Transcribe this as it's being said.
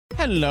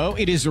Hello,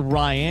 it is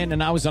Ryan,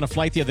 and I was on a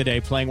flight the other day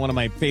playing one of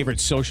my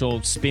favorite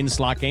social spin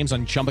slot games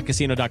on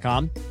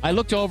ChumbaCasino.com. I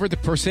looked over at the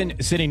person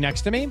sitting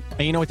next to me, and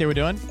you know what they were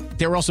doing?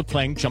 They were also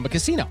playing Chumba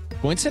Casino.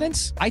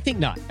 Coincidence? I think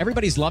not.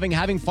 Everybody's loving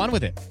having fun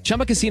with it.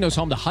 Chumba Casino is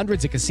home to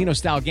hundreds of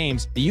casino-style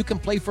games that you can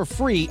play for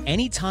free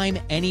anytime,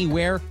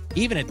 anywhere,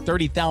 even at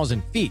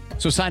 30,000 feet.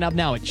 So sign up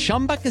now at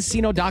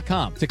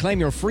ChumbaCasino.com to claim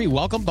your free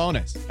welcome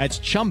bonus. That's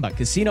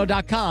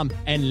ChumbaCasino.com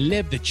and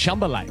live the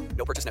Chumba life.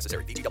 No purchase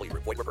necessary. VGW.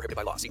 Void where prohibited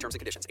by law. See terms and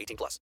conditions. 18+.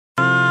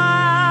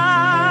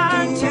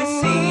 To see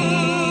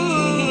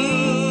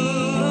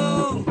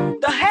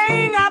the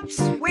hang-ups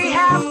we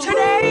have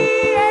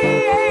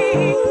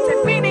today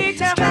that we need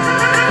to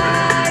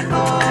fight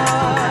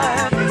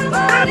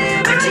for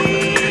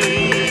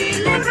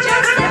liberty. Lift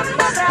yourself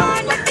up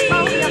on your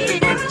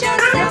feet. Lift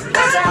yourself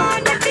up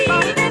on your feet.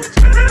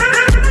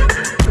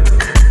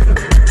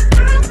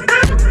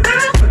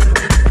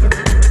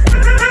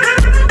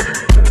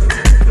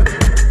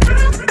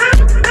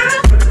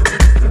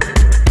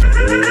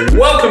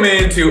 Welcome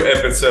into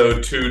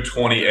episode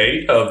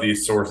 228 of the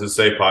Sources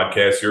Say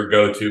podcast, your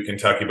go-to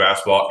Kentucky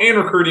basketball and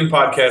recruiting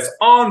podcast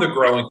on the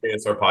growing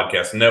KSR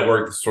Podcast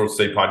Network. The Sources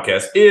Say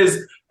podcast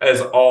is,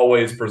 as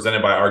always,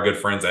 presented by our good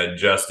friends at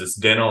Justice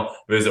Dental.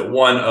 Visit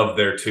one of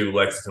their two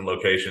Lexington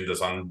locations. It's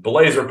on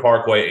Blazer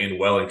Parkway and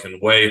Wellington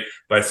Way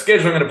by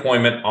scheduling an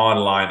appointment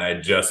online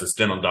at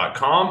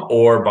justicedental.com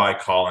or by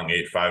calling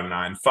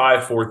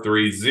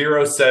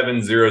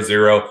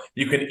 859-543-0700.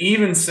 You can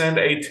even send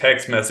a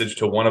text message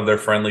to one of their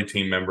friendly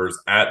team members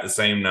at the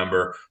same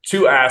number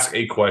to ask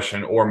a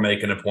question or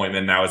make an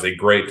appointment. Now is a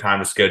great time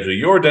to schedule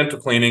your dental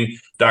cleaning.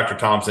 Dr.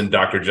 Thompson,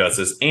 Dr.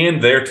 Justice,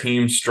 and their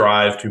team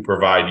strive to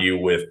provide you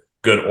with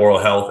good oral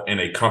health in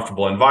a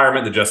comfortable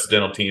environment. The Justice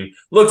Dental team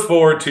looks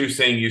forward to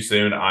seeing you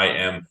soon. I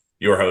am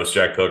your host,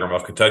 Jack Pilgrim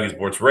of Kentucky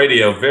Sports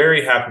Radio.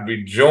 Very happy to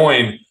be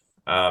joined,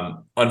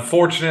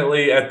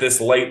 unfortunately, at this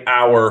late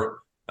hour,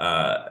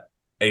 a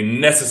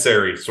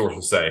necessary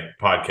Sources Say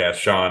podcast.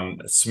 Sean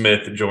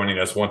Smith joining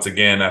us once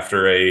again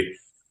after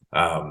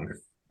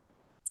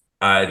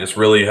I just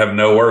really have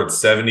no words,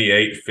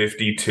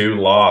 78-52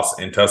 loss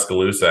in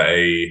Tuscaloosa,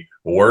 a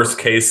worst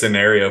case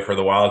scenario for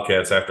the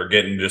Wildcats after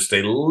getting just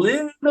a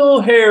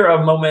little hair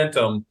of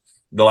momentum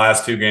the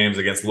last two games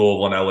against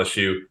Louisville and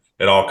LSU.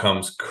 It all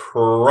comes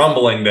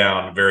crumbling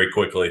down very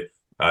quickly.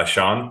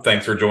 Sean,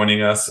 thanks for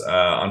joining us,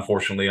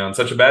 unfortunately, on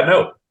such a bad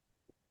note.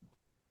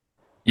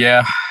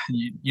 Yeah,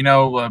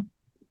 a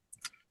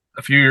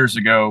few years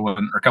ago, or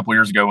a couple of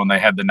years ago when they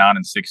had the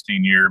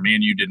 9-16 year, me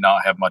and you did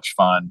not have much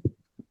fun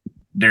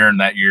during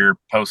that year.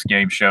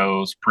 Post-game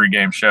shows,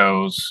 pre-game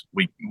shows,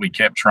 we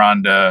kept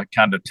trying to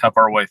kind of tough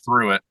our way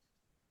through it.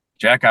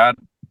 Jack, I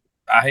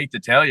hate to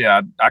tell you,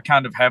 I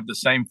kind of have the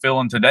same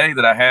feeling today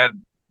that I had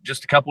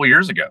just a couple of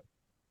years ago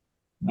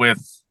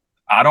with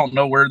I don't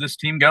know where this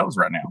team goes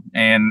right now.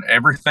 And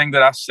everything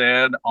that I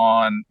said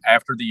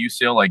after the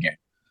UCLA game,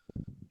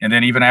 and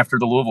then even after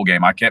the Louisville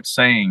game, I kept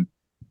saying,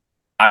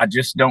 I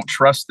just don't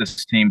trust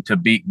this team to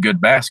beat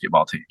good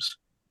basketball teams.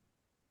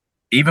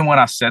 Even when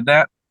I said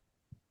that,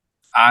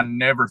 I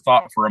never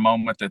thought for a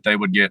moment that they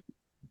would get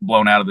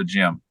blown out of the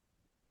gym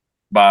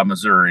by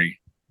Missouri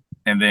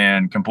and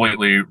then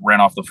completely ran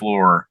off the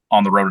floor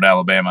on the road at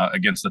Alabama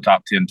against the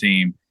top 10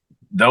 team.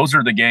 Those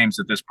are the games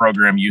that this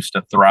program used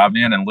to thrive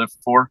in and live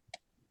for.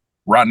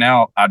 Right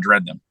now, I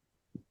dread them.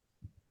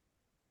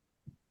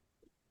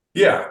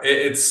 Yeah,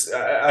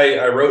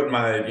 I wrote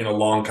my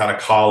long kind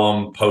of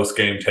column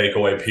post-game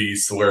takeaway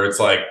piece where it's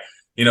like,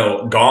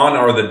 gone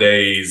are the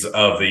days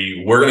of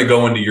we're going to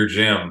go into your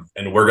gym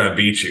and we're going to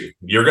beat you.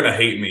 You're going to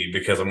hate me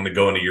because I'm going to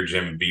go into your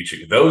gym and beat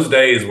you. Those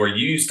days where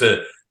you used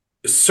to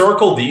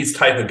circle these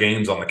type of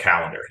games on the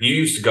calendar. You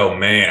used to go,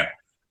 man,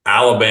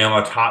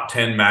 Alabama, top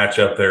 10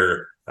 matchup.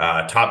 They're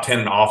top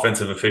 10 in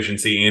offensive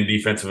efficiency and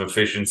defensive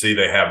efficiency.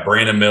 They have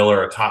Brandon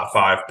Miller, a top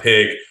 5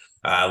 pick.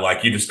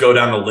 You just go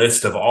down the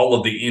list of all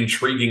of the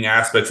intriguing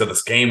aspects of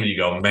this game and you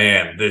go,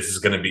 man, this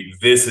is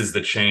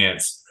the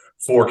chance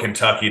for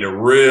Kentucky to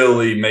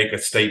really make a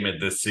statement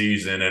this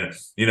season. And, and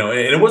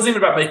it wasn't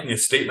even about making a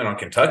statement on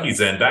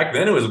Kentucky's end. Back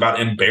then, it was about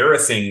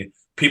embarrassing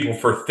people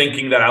for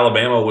thinking that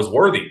Alabama was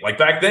worthy. Like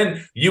back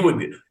then, you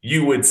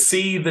would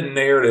see the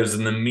narratives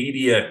in the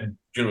media,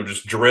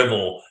 just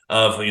drivel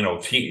of,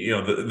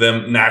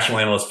 the national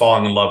analysts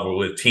falling in love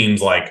with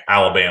teams like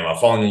Alabama,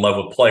 falling in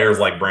love with players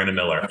like Brandon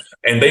Miller.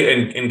 And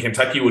and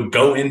Kentucky would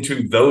go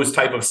into those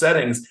type of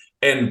settings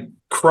and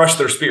crush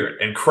their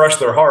spirit and crush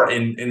their heart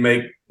and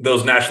make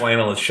those national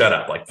analysts shut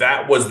up. Like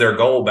that was their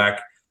goal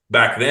back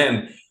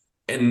then.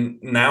 And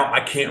now I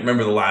can't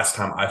remember the last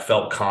time I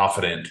felt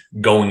confident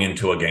going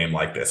into a game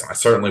like this. I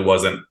certainly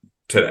wasn't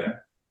today.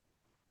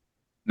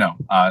 No,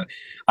 I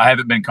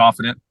haven't been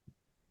confident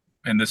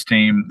in this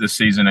team this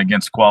season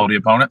against quality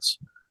opponents.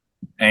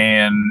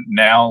 And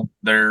now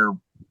they're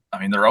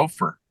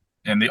over.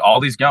 And all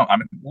these games,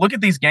 look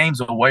at these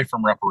games away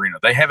from Rupp Arena.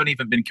 They haven't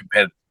even been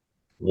competitive.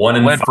 One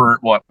in led for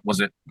what was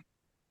it?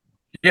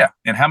 Yeah,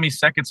 and how many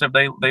seconds have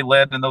they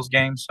led in those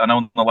games? I know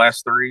in the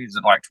last three, is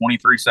it like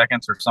 23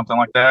 seconds or something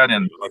like that?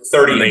 And Like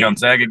 38. the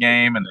Gonzaga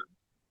game, and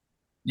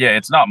yeah,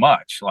 it's not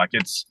much. Like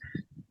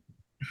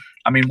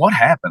I mean, what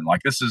happened?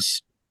 Like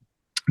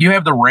you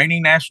have the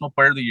reigning National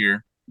Player of the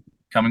Year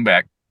coming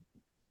back.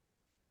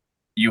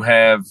 You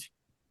have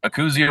a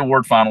Cousy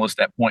Award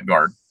finalist at point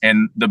guard.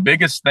 And the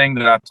biggest thing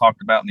that I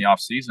talked about in the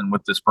offseason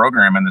with this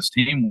program and this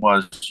team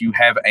was you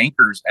have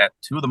anchors at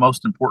two of the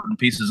most important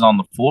pieces on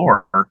the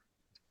floor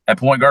at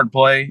point guard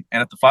play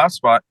and at the 5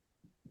 spot.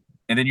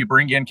 And then you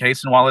bring in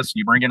Cason Wallace,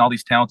 you bring in all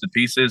these talented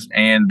pieces,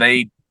 and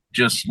they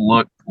just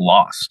look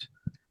lost.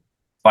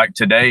 Like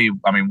today,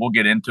 I mean, we'll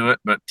get into it,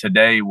 but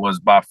today was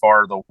by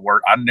far the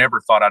worst. I never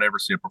thought I'd ever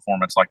see a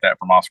performance like that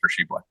from Oscar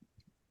Tshiebwe.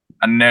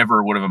 I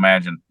never would have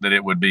imagined that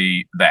it would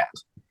be that.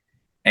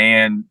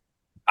 And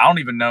I don't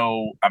even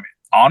know. I mean,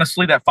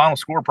 honestly, that final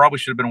score probably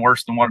should have been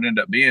worse than what it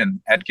ended up being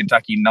had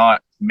Kentucky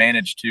not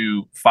managed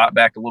to fight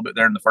back a little bit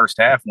there in the first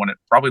half when it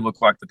probably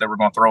looked like that they were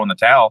going to throw in the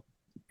towel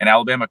and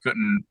Alabama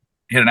couldn't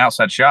hit an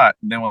outside shot.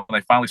 And then when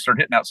they finally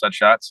started hitting outside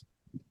shots,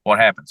 what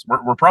happens?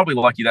 We're probably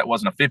lucky that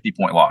wasn't a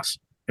 50-point loss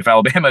if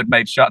Alabama had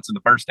made shots in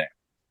the first half.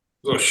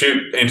 Oh,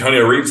 shoot.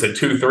 Antonio Reeves had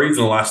 2 threes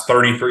in the last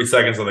 33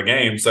 seconds of the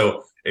game.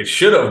 So it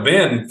should have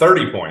been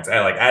 30 points.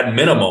 At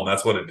minimum,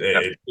 that's what it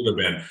should have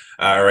been.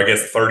 Or I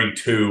guess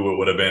 32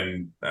 would have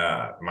been.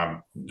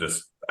 I'm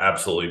just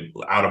absolutely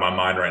out of my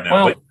mind right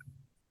now. Well,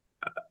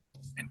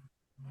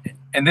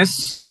 and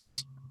this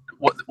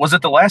was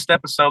it the last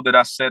episode that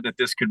I said that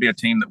this could be a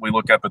team that we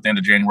look up at the end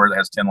of January that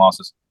has 10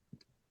 losses?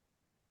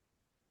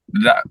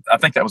 I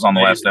think that was on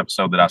the last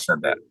episode that I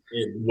said that.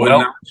 It would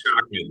not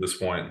shock me at this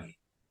point.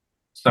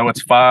 So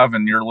it's 5,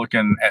 and you're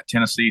looking at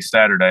Tennessee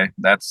Saturday.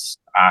 I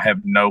have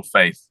no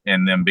faith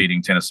in them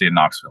beating Tennessee in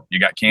Knoxville. You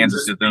got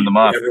Kansas at the end of the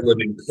month.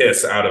 Ever-living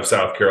piss out of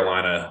South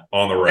Carolina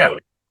on the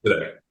road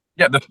today.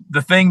 Yeah,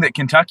 the thing that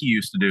Kentucky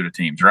used to do to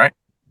teams, right?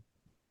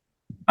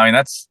 I mean,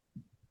 and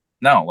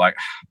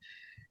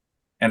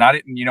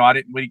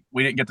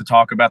we didn't get to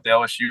talk about the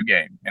LSU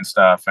game and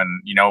stuff.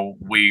 And,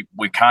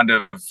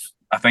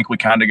 I think we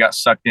kind of got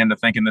sucked into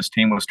thinking this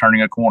team was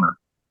turning a corner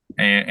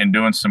and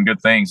doing some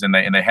good things. And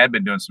they had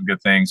been doing some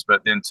good things.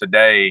 But then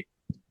today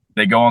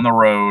they go on the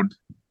road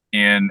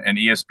in an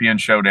ESPN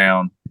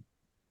showdown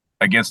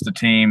against a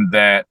team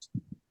that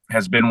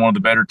has been one of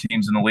the better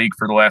teams in the league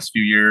for the last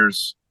few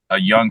years, a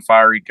young,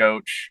 fiery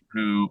coach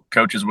who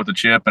coaches with a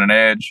chip and an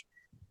edge,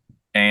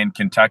 and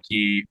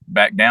Kentucky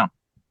backed down.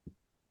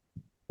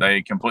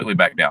 They completely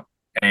backed down.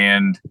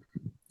 And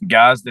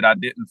guys that I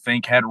didn't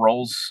think had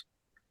roles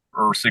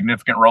or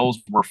significant roles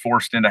were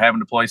forced into having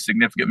to play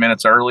significant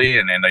minutes early.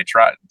 And they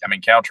tried. I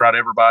mean, Cal tried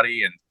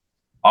everybody, and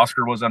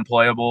Oscar was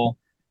unplayable.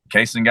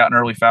 Cason got in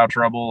early foul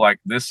trouble. Like,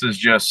 this is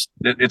just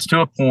 – it's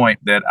to a point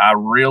that I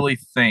really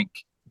think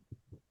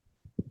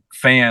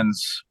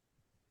fans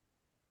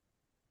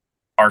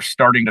are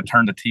starting to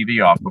turn the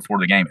TV off before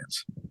the game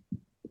ends.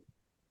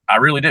 I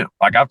really do.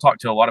 Like, I've talked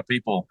to a lot of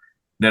people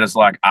that is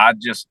like, I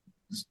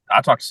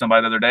talked to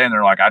somebody the other day and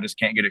they're like, I just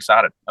can't get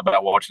excited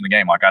about watching the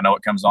game. Like, I know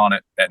it comes on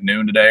at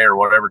noon today or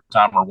whatever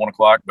time or 1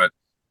 o'clock, but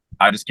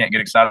I just can't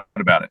get excited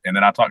about it. And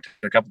then I talked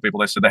to a couple of people,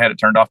 they said they had it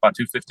turned off by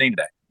 2:15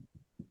 today.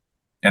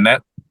 And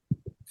that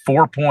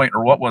 4-point,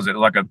 or what was it,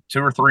 like a 2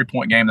 or 3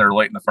 point game there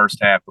late in the first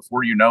half,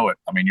 before you know it,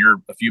 I mean,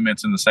 you're a few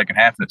minutes in the second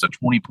half and it's a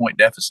 20-point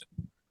deficit.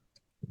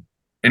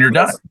 And you're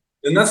done.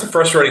 And that's the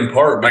frustrating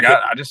part. Like,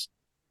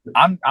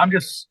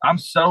 I'm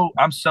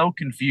so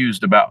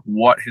confused about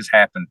what has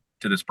happened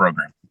to this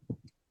program,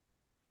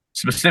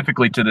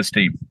 specifically to this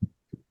team.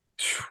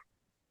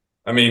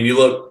 I mean, you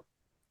look,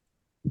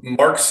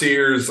 Mark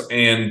Sears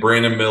and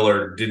Brandon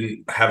Miller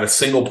didn't have a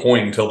single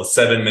point until the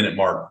 7-minute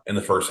mark in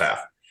the first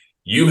half.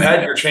 You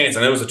had your chance,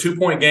 and it was a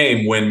 2-point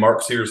game when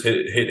Mark Sears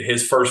hit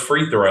his first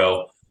free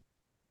throw.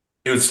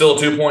 It was still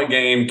a 2-point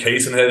game.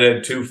 Cason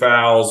had 2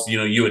 fouls.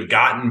 You had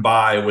gotten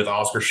by with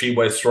Oscar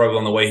Tshiebwe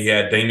struggling the way he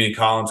had. Damian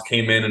Collins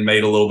came in and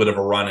made a little bit of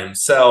a run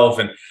himself.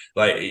 And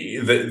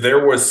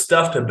there was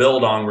stuff to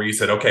build on where you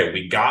said, okay,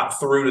 we got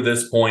through to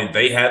this point.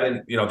 They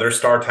haven't, their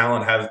star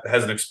talent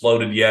hasn't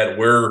exploded yet.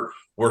 We're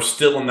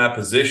still in that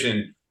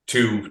position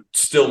to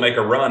still make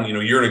a run.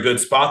 You're in a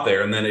good spot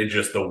there. And then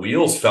the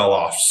wheels fell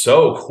off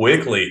so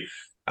quickly.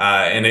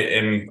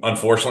 And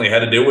unfortunately it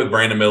had to do with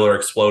Brandon Miller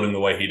exploding the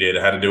way he did.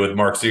 It had to do with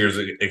Mark Sears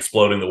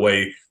exploding the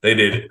way they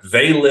did.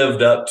 They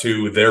lived up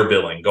to their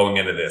billing going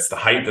into this. The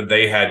hype that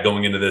they had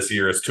going into this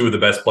year as 2 of the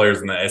best players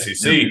in the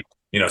SEC. Mm-hmm.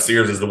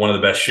 Sears is one of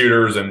the best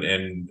shooters,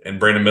 and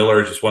Brandon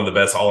Miller is just one of the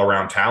best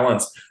all-around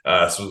talents,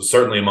 so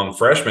certainly among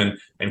freshmen.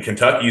 And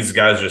Kentucky's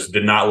guys just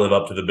did not live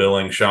up to the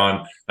billing,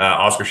 Sean.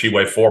 Oscar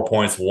Tshiebwe, 4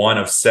 points, 1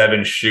 of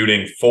 7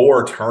 shooting,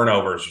 4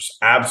 turnovers, just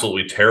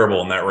absolutely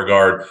terrible in that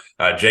regard.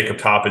 Jacob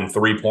Toppin,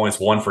 3 points,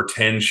 1 for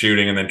 10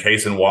 shooting, and then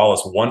Cason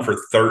Wallace, 1 for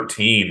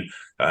 13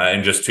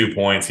 in just 2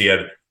 points. He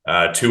had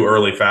 2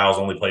 early fouls,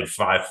 only played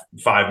 5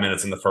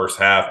 minutes in the first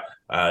half.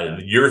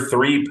 Your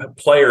 3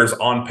 players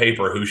on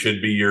paper who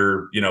should be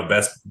your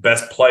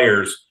best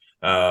players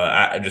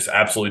just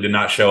absolutely did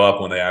not show up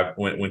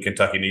when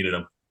Kentucky needed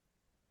them.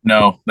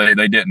 No, they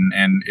didn't.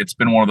 And it's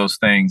been one of those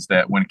things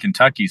that when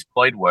Kentucky's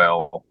played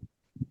well,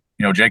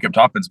 Jacob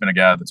Toppin's been a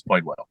guy that's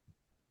played well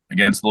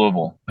against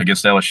Louisville,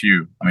 against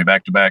LSU. I mean,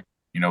 back to back,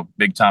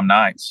 big time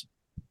nights.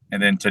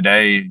 And then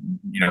today,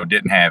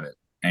 didn't have it.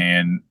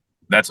 And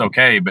that's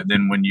okay. But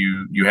then when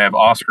you have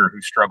Oscar,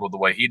 who struggled the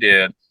way he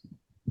did,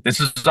 this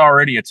is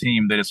already a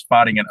team that is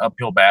fighting an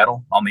uphill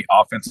battle on the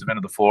offensive end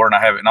of the floor. And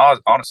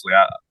honestly,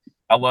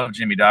 I love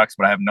Jimmy Dykes,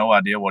 but I have no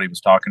idea what he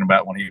was talking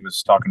about when he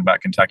was talking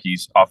about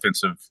Kentucky's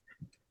offensive,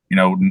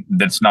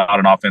 that's not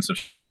an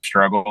offensive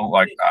struggle.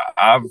 Like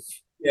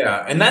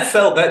and that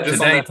felt that just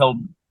today on that, told.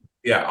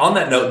 Yeah, on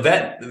that note,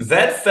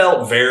 that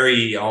felt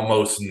very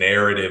almost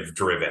narrative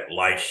driven.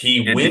 Like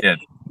he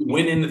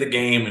went into the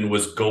game and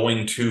was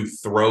going to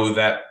throw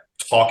that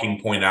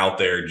talking point out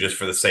there just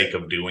for the sake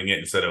of doing it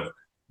instead of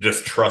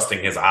just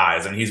trusting his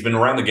eyes. And he's been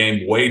around the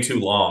game way too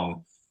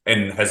long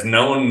and has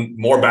known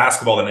more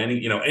basketball than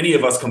any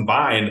of us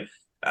combined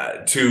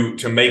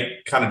to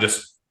make kind of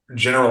just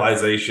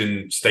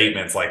generalization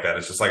statements like that.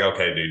 It's just like,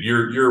 okay, dude,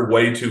 you're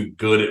way too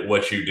good at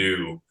what you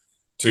do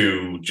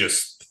to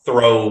just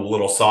throw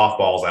little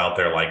softballs out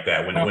there like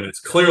that when it's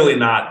clearly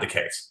not the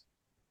case.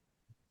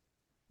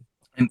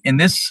 And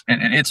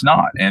it's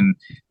not. And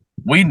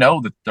we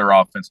know that the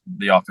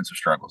offensive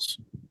struggles.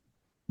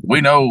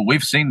 We know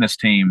we've seen this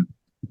team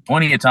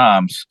plenty of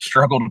times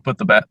struggle to put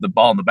the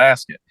ball in the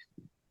basket.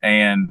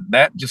 And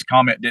that just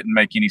comment didn't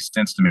make any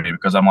sense to me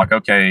because I'm like,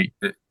 okay,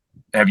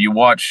 have you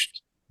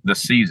watched the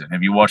season?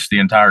 Have you watched the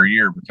entire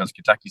year? Because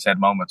Kentucky's had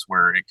moments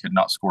where it could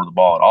not score the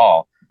ball at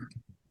all,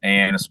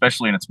 and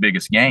especially in its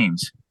biggest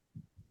games.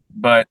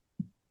 But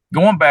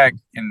going back,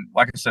 and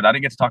like I said, I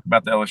didn't get to talk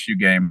about the LSU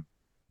game.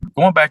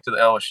 Going back to the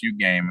LSU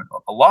game,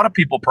 a lot of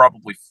people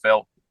probably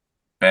felt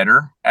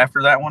better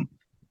after that one.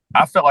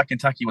 I felt like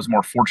Kentucky was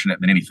more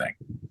fortunate than anything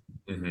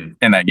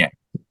in that game.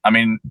 I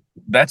mean,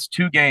 that's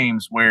two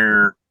games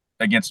where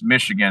against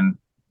Michigan,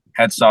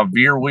 had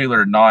Sahvir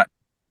Wheeler not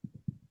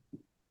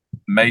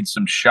made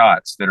some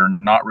shots that are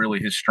not really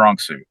his strong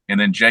suit, and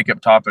then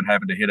Jacob Toppin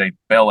having to hit a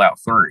bailout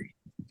three,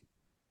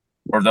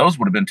 or those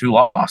would have been two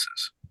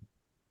losses.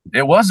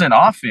 It wasn't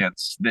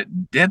offense that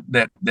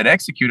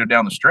executed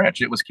down the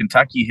stretch. It was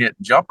Kentucky hit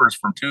jumpers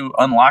from two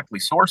unlikely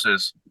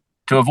sources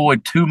to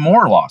avoid two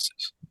more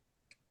losses.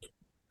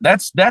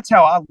 That's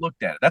how I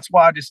looked at it. That's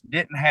why I just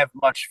didn't have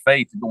much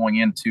faith going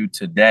into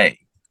today,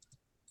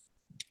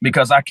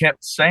 because I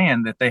kept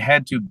saying that they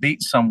had to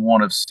beat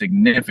someone of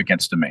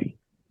significance to me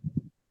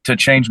to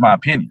change my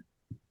opinion.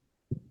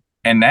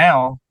 And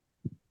now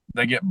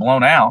they get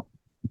blown out,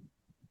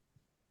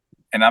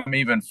 and I'm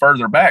even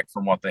further back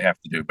from what they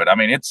have to do. But I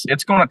mean,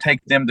 it's going to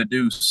take them to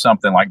do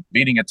something like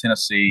beating a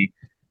Tennessee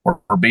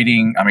or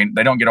beating. I mean,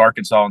 they don't get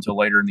Arkansas until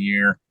later in the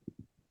year.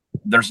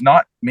 There's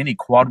not many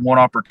quad one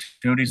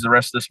opportunities the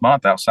rest of this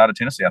month outside of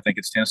Tennessee. I think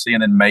it's Tennessee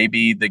and then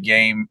maybe the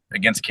game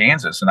against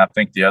Kansas. And I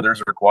think the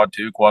others are quad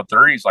two, quad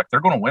threes. Like, they're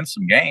going to win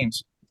some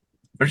games.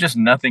 There's just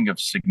nothing of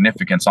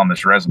significance on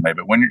this resume.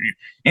 But when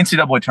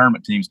NCAA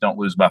tournament teams don't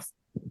lose by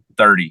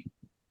 30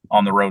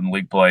 on the road in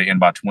league play and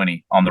by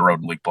 20 on the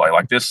road in league play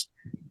like this,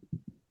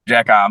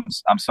 Jack, I'm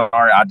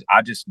sorry.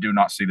 I just do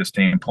not see this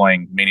team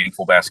playing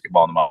meaningful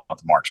basketball in the month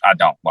of March. I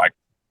don't. I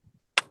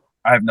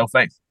have no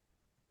faith.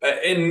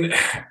 And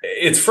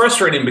it's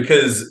frustrating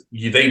because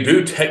they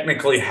do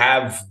technically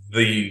have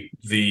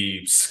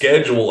the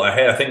schedule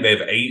ahead. I think they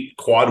have 8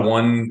 quad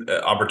one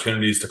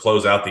opportunities to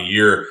close out the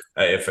year,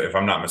 if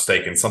I'm not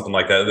mistaken, something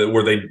like that,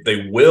 where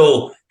they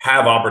will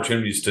have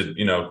opportunities to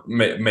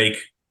make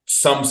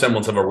some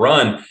semblance of a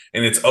run.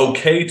 And it's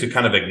okay to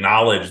kind of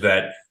acknowledge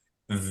that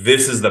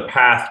this is the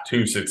path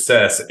to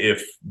success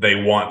if they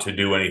want to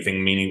do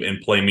anything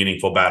and play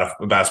meaningful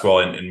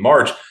basketball in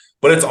March.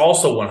 But it's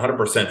also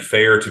 100%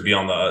 fair to be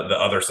on the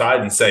other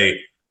side and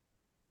say,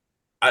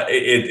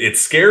 it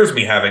scares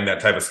me having that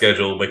type of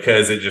schedule,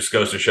 because it just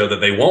goes to show that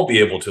they won't be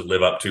able to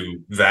live up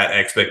to that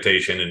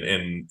expectation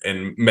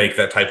and make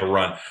that type of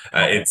run.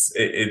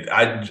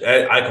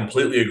 I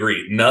completely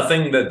agree.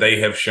 Nothing that they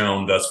have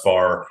shown thus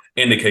far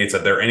indicates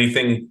that they're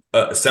anything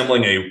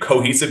assembling a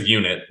cohesive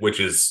unit, which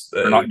is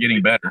they're not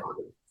getting better.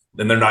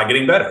 Then they're not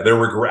getting better.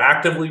 They're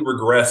actively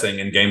regressing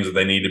in games that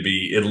they need to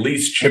be at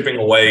least chipping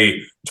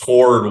away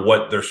toward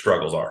what their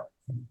struggles are.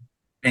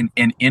 And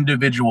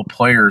individual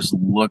players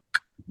look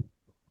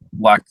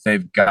like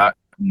they've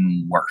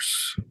gotten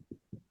worse.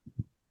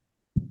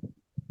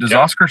 Does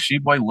Oscar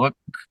Tshiebwe look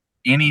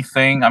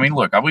anything? I mean,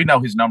 look, we know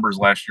his numbers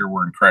last year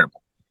were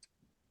incredible.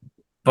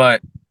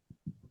 But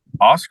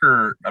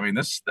Oscar, I mean,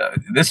 this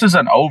is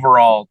an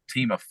overall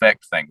team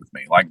effect thing with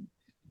me. Like,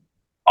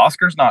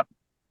 Oscar's not –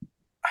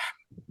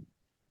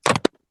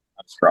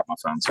 I just dropped my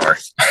phone, sorry.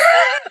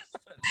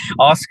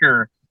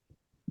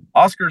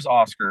 Oscar's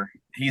Oscar.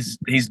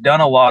 He's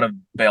done a lot of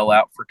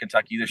bailout for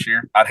Kentucky this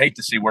year. I'd hate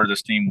to see where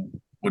this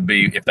team would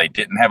be if they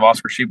didn't have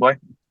Oscar Tshiebwe.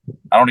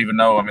 I don't even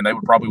know. I mean, they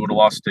would have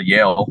lost to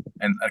Yale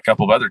and a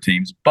couple of other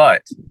teams.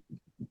 But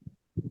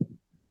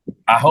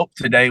I hope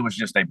today was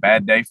just a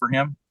bad day for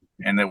him,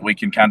 and that we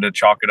can kind of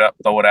chalk it up,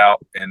 throw it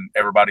out, and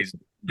everybody's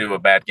do a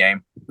bad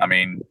game. I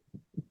mean,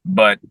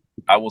 but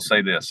I will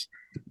say this.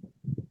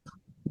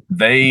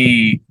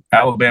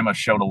 Alabama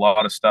showed a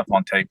lot of stuff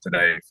on tape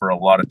today for a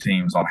lot of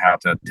teams on how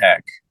to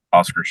attack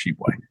Oscar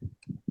Tshiebwe.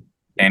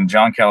 And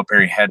John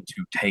Calipari had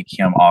to take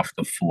him off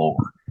the floor,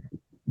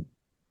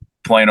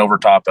 playing over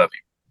top of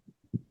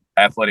him.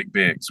 Athletic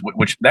bigs,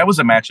 which that was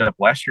a matchup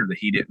last year that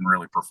he didn't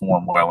really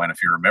perform well in,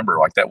 if you remember.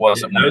 Like that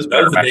wasn't one of his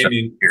better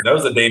matchups. That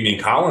was the Damian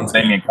Collins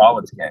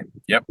game.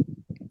 Yep.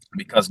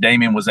 Because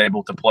Damian was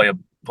able to play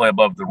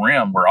above the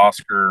rim where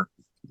Oscar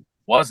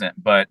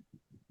wasn't. But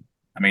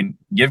I mean,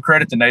 give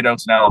credit to Nate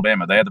Oates in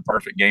Alabama. They had the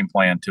perfect game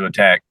plan to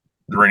attack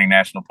the reigning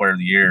National Player of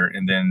the Year,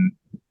 and then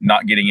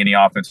not getting any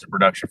offensive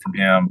production from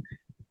him,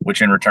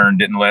 which in return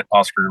didn't let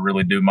Oscar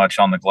really do much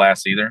on the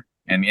glass either.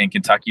 And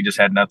Kentucky just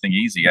had nothing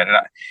easy.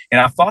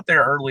 And I thought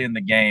there early in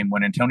the game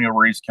when Antonio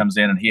Reeves comes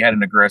in and he had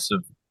an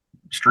aggressive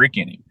streak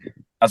in him,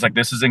 I was like,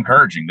 this is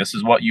encouraging. This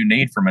is what you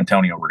need from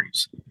Antonio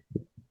Reeves.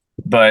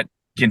 But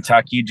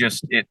Kentucky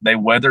they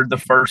weathered the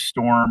first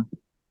storm,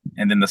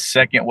 and then the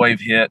second wave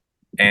hit,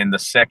 and the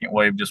second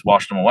wave just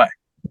washed them away.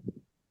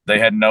 They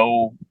had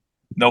no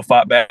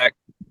fight back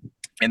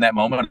in that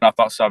moment. I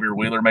thought Xavier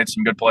Wheeler made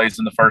some good plays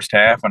in the first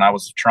half, and I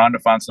was trying to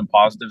find some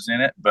positives in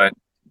it. But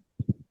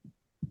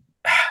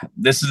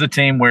this is a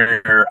team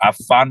where I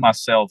find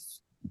myself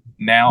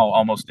now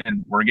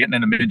we're getting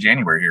into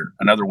mid-January here,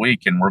 another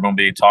week, and we're going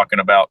to be talking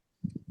about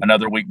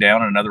another week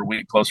down and another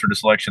week closer to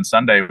Selection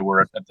Sunday.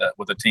 We're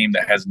with a team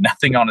that has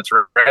nothing on its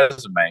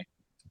resume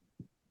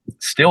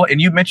still.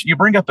 And you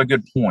bring up a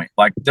good point.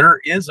 Like,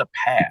 there is a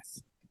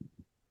path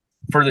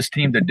for this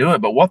team to do it,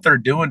 but what they're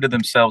doing to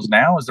themselves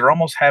now is they're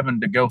almost having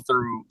to go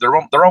through.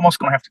 They're almost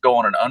going to have to go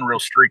on an unreal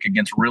streak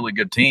against really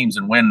good teams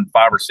and win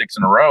 5 or 6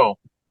 in a row.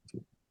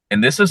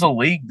 And this is a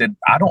league that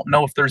I don't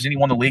know if there's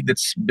anyone in the league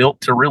that's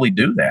built to really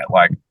do that.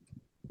 Like,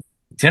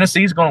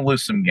 Tennessee's going to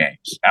lose some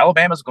games.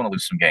 Alabama's going to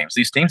lose some games.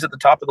 These teams at the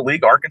top of the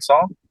league,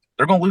 Arkansas,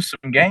 they're going to lose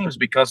some games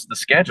because of the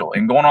schedule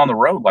and going on the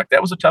road. Like,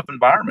 that was a tough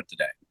environment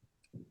today.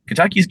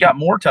 Kentucky's got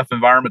more tough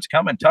environments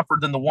coming, tougher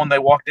than the one they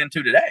walked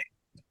into today.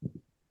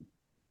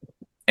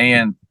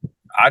 And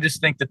I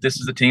just think that this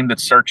is a team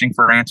that's searching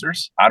for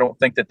answers. I don't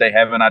think that they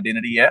have an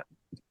identity yet.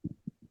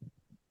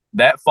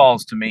 That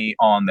falls to me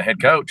on the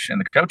head coach and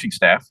the coaching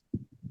staff,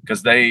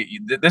 because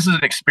this is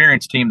an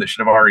experienced team that should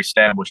have already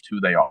established who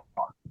they are.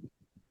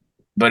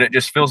 But it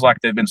just feels like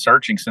they've been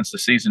searching since the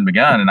season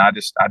began, and I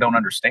don't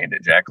understand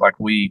it, Jack. Like,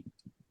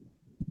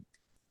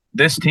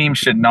 this team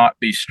should not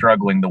be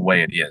struggling the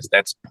way it is.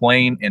 That's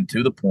plain and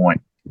to the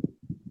point.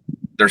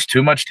 There's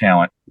too much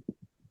talent.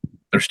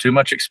 There's too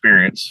much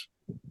experience.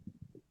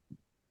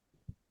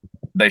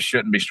 They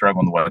shouldn't be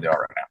struggling the way they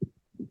are right now.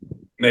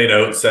 Nate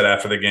Oates said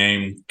after the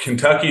game,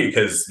 Kentucky,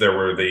 because there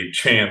were the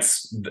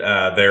chants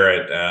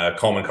there at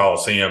Coleman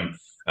Coliseum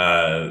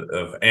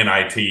of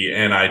NIT,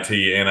 NIT,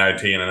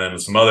 NIT, and then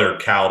some other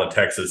Cal to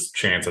Texas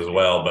chants as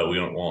well, but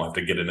won't have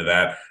to get into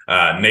that.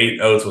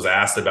 Nate Oates was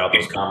asked about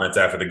those comments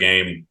after the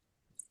game.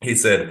 He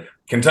said,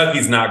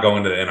 Kentucky's not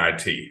going to the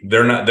NIT.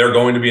 They're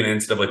going to be an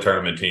NCAA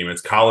tournament team.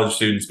 It's college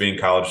students being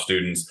college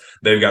students.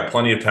 They've got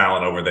plenty of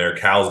talent over there.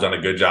 Cal's done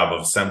a good job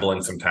of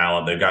assembling some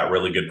talent. They've got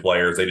really good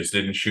players. They just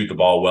didn't shoot the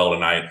ball well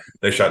tonight.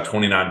 They shot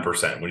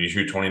 29%. When you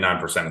shoot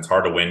 29%, it's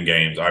hard to win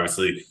games.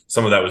 Obviously,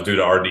 some of that was due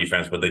to our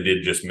defense, but they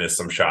did just miss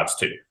some shots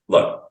too.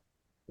 Look,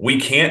 we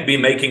can't be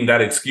making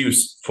that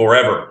excuse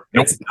forever.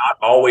 Nope. It's not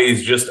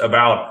always just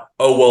about,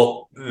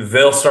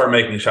 they'll start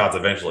making shots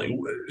eventually.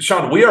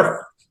 Sean,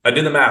 I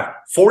did the math,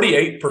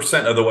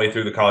 48% of the way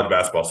through the college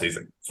basketball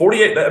season.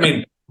 48. I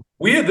mean,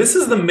 this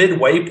is the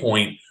midway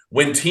point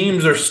when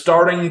teams are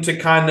starting to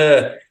kind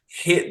of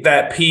hit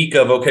that peak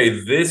of,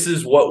 okay, this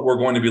is what we're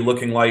going to be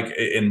looking like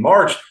in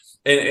March.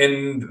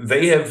 And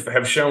they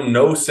have shown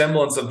no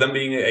semblance of them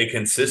being a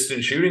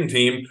consistent shooting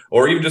team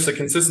or even just a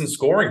consistent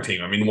scoring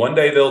team. I mean, one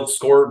day they'll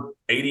score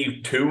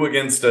 82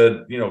 against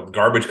a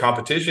garbage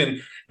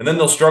competition, and then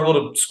they'll struggle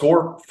to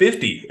score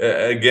 50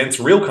 against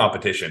real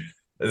competition.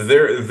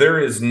 There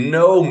is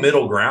no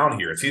middle ground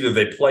here. It's either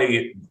they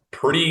play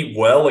pretty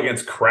well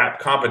against crap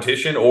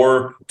competition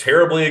or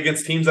terribly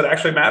against teams that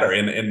actually matter.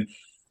 And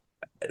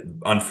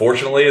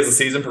unfortunately, as the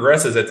season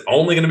progresses, it's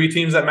only going to be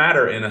teams that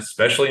matter, and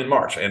especially in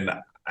March. And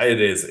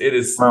it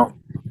is. Well,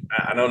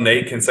 I know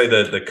Nate can say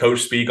the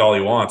coach speak all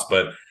he wants,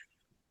 but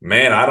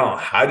man,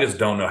 I just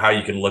don't know how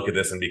you can look at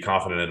this and be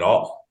confident at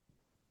all.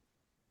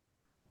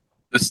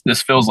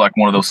 This feels like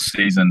one of those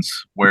seasons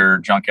where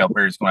John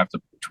Calipari is going to have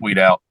to tweet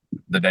out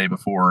the day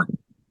before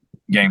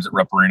games at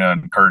Rupp Arena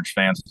and encourage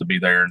fans to be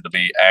there and to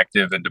be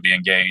active and to be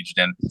engaged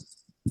and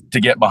to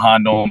get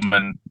behind them.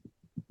 And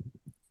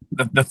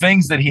the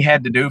things that he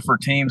had to do for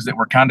teams that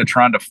were kind of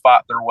trying to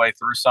fight their way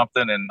through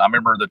something. And I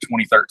remember the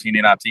 2013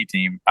 NIT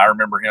team. I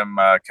remember him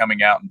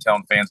coming out and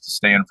telling fans to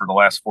stand for the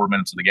last 4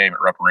 minutes of the game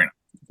at Rupp Arena.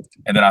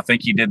 And then I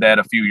think he did that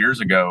a few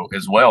years ago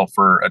as well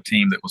for a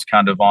team that was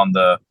kind of on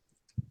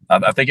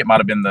I think it might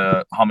have been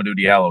the Hamidou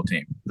Diallo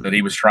team that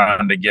he was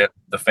trying to get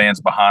the fans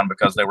behind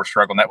because they were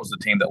struggling. That was the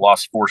team that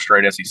lost 4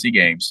 straight SEC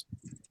games.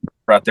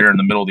 right there in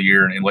the middle of the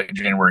year in late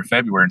January,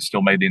 February, and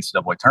still made the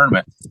NCAA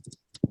tournament.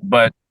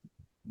 But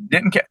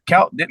didn't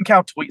Cal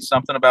tweet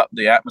something about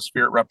the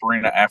atmosphere at Rupp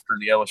Arena after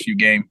the LSU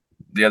game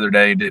the other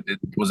day?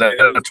 Was that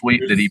a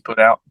tweet that he put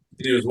out?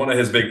 It was one of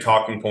his big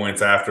talking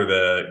points after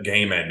the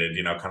game ended,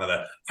 kind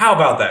of how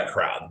about that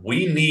crowd?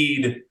 We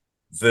need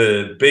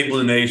the Big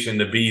Blue Nation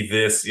to be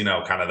this,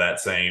 kind of that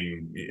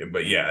same.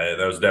 But yeah,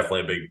 that was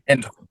definitely a big.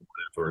 And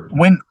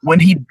when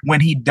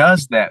he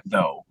does that,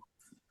 though,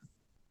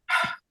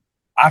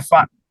 I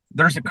find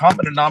there's a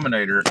common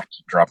denominator. I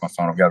keep dropping my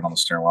phone. I've got it on the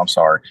steering wheel. I'm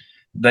sorry.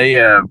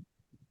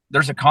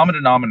 There's a common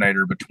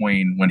denominator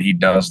between when he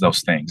does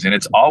those things, and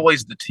it's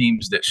always the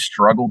teams that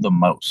struggle the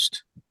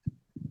most.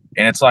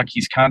 And it's like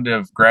he's kind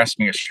of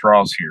grasping at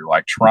straws here,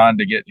 like trying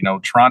to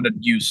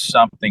use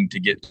something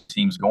to get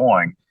teams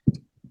going.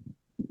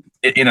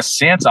 In a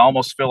sense, I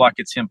almost feel like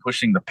it's him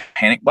pushing the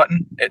panic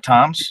button at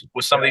times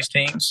with some of these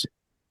teams.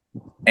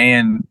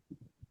 And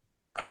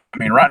I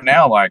mean, right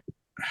now, like,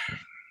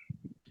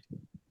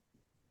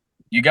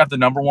 you got the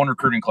number 1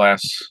 recruiting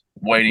class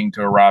waiting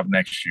to arrive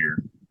next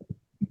year,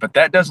 but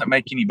that doesn't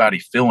make anybody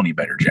feel any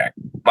better, Jack.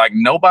 Like,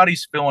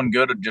 nobody's feeling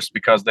good just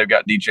because they've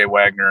got DJ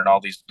Wagner and all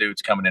these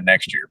dudes coming in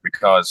next year,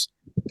 because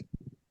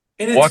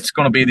what's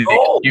going to be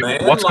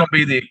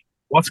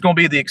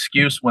the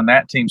excuse when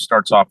that team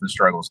starts off and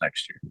struggles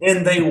next year?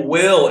 And they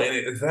will. And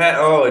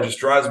it just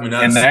drives me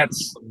nuts. And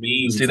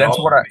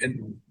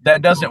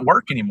that doesn't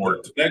work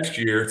anymore. Next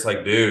year, it's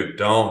like, dude,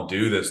 don't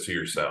do this to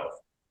yourself.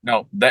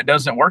 No, that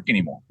doesn't work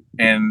anymore.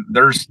 And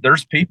there's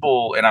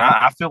people, and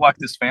I feel like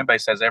this fan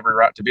base has every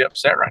right to be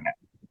upset right now.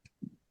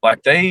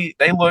 Like, they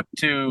look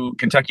to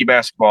Kentucky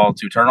basketball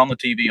to turn on the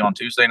TV on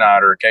Tuesday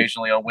night or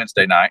occasionally on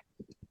Wednesday night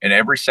and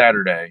every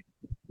Saturday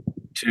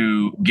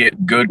to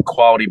get good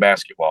quality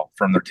basketball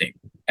from their team.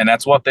 And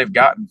that's what they've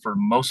gotten for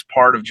most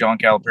part of John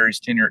Calipari's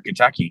tenure at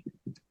Kentucky.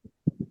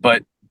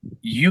 But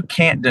you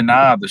can't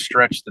deny the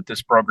stretch that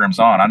this program's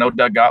on. I know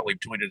Doug Gottlieb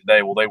tweeted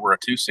today, well, they were a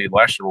 2 seed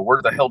last year. Well,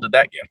 where the hell did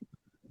that get?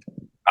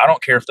 I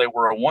don't care if they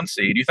were a 1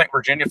 seed. Do you think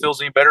Virginia feels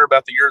any better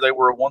about the year they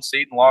were a 1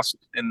 seed and lost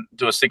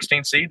to a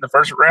 16 seed in the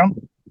first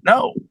round?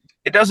 No,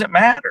 it doesn't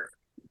matter.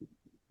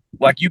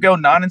 Like, you go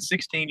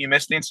 9-16, you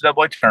miss the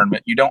NCAA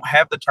tournament. You don't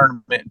have the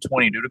tournament in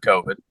 20 due to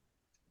COVID.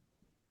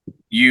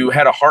 You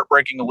had a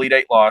heartbreaking Elite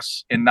Eight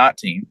loss in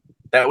 19.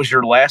 That was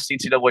your last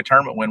NCAA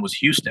tournament win, was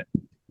Houston.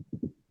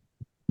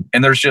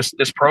 And there's just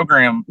this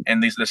program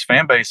and this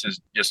fan base is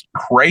just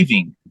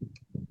craving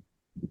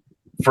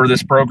for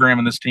this program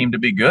and this team to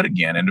be good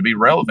again and to be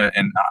relevant.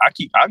 And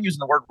I'm using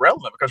the word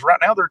relevant because right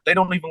now they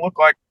don't even look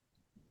like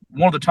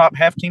one of the top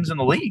half teams in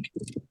the league.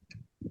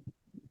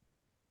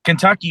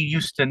 Kentucky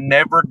used to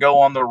never go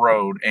on the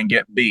road and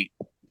get beat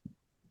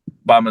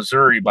by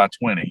Missouri by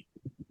 20.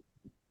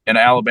 And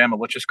Alabama,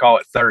 let's just call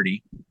it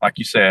 30, like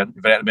you said,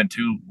 if it hadn't been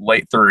 2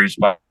 late 30s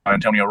by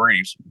Antonio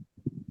Reeves.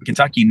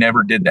 Kentucky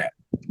never did that.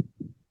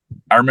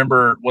 I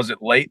remember, was it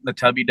late in the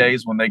Tubby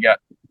days when they got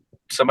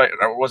somebody,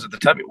 or was it the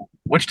Tubby?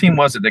 Which team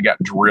was it that got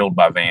drilled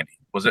by Vandy?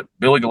 Was it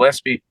Billy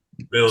Gillespie?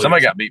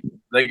 Somebody got beat.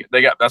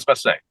 They got, that's about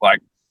to say, like,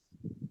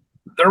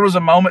 there was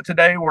a moment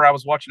today where I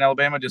was watching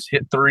Alabama just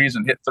hit threes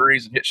and hit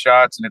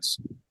shots, and it's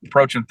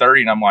approaching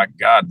 30, and I'm like,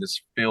 God, this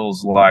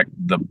feels like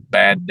the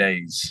bad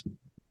days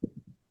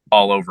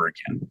all over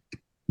again.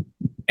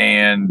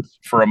 And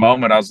for a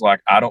moment, I was like,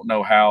 I don't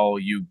know how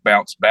you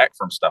bounce back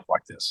from stuff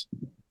like this,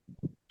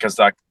 because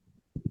like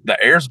the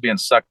air's being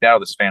sucked out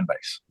of this fan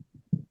base.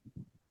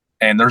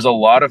 And there's a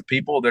lot of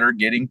people that are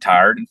getting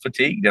tired and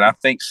fatigued. And I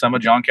think some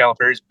of John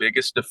Calipari's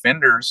biggest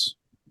defenders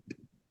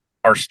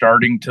are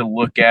starting to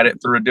look at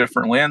it through a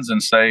different lens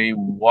and say,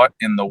 what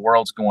in the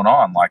world's going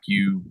on? Like,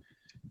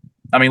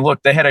 I mean,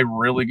 look, they had a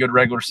really good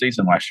regular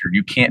season last year.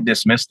 You can't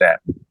dismiss that.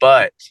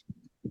 But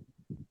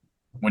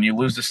when you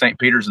lose to St.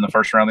 Peter's in the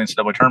first round of the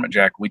NCAA tournament,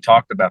 Jack, we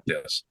talked about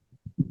this.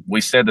 We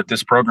said that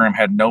this program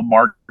had no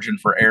margin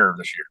for error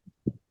this year.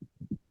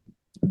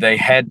 They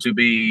had to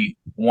be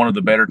one of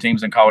the better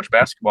teams in college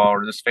basketball,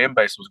 or this fan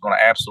base was going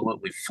to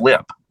absolutely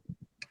flip.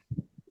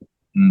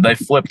 And they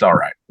flipped all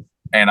right.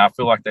 And I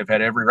feel like they've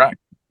had every right.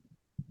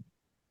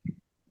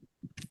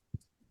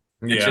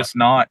 Yeah. It's just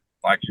not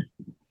like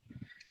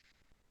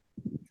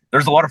 –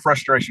 there's a lot of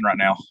frustration right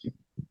now.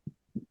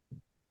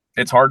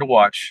 It's hard to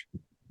watch.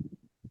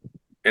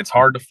 It's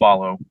hard to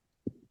follow.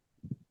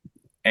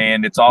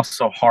 And it's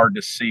also hard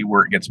to see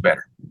where it gets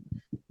better.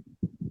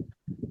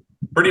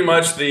 Pretty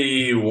much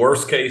the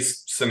worst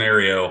case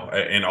scenario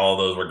in all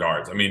those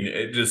regards. I mean,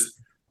 it just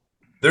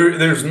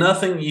there's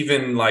nothing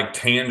even like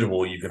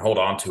tangible you can hold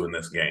on to in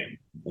this game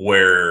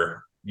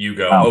where you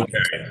go,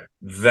 okay,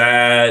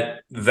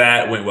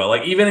 that went well.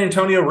 Like, even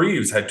Antonio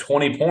Reeves had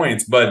 20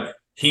 points, but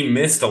he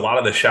missed a lot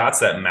of the shots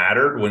that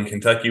mattered when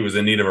Kentucky was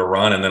in need of a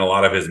run, and then a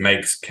lot of his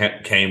makes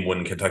came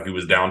when Kentucky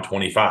was down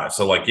 25.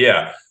 So, like,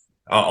 yeah,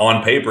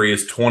 on paper, he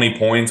has 20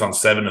 points on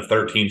 7 of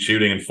 13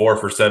 shooting and 4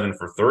 for 7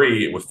 for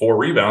 3 with 4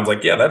 rebounds.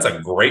 Like, yeah, that's a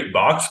great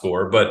box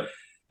score. But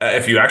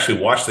if you actually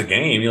watch the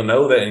game, you'll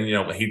know that,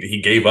 and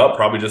he gave up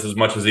probably just as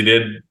much as he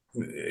did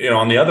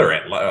on the other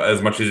end,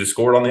 as much as he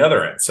scored on the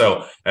other end.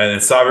 So, and then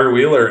Xavier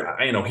Wheeler,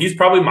 he's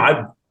probably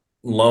my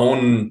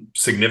lone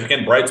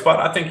significant bright spot.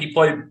 I think he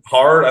played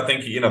hard. I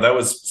think, that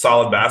was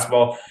solid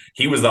basketball.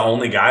 He was the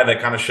only guy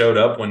that kind of showed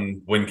up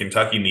when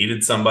Kentucky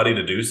needed somebody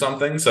to do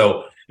something.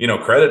 So,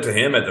 credit to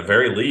him at the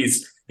very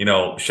least.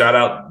 Shout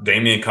out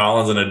Damian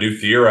Collins and Adu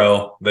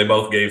Thiero. They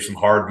both gave some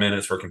hard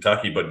minutes for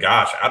Kentucky. But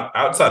gosh,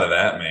 outside of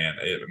that, man,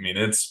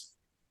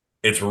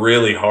 it's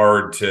really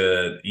hard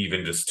to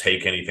even just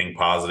take anything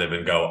positive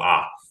and go,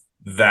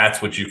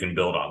 that's what you can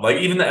build on. Like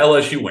even the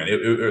LSU win,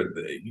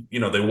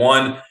 they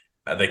won.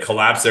 They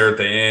collapsed there at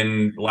the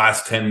end.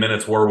 Last 10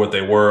 minutes were what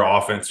they were.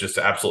 Offense just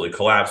absolutely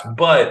collapsed.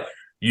 But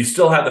you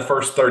still had the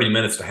first 30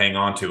 minutes to hang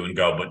on to and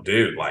go, but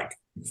dude, like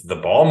the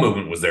ball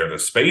movement was there. The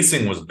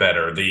spacing was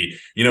better.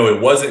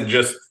 It wasn't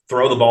just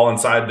throw the ball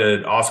inside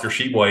to Oscar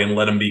Tshiebwe and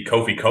let him be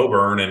Kofi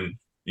Coburn and,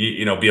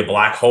 be a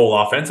black hole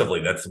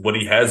offensively. That's what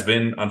he has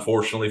been,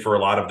 unfortunately, for a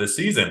lot of this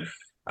season.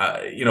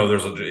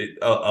 There's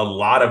a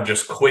lot of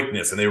just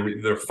quickness,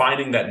 and they're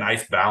finding that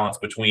nice balance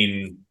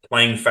between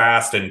playing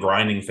fast and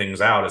grinding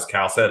things out. As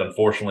Cal said,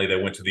 unfortunately,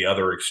 they went to the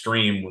other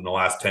extreme in the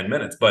last 10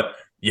 minutes, but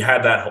you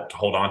had that to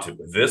hold on to.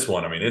 With this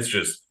one, it's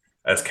just,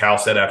 as Cal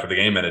said after the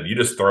game ended, you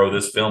just throw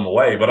this film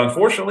away. But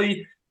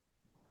unfortunately,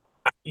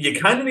 you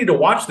kind of need to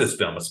watch this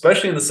film,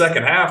 especially in the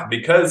second half,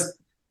 because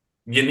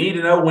you need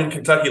to know when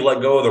Kentucky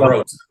let go of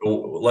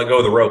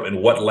the rope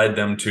and what led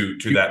them to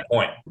that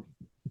point.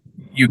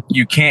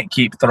 You can't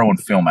keep throwing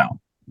film out,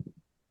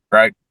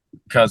 right?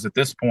 Because at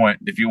this point,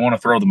 if you want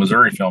to throw the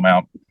Missouri film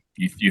out,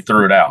 you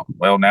threw it out.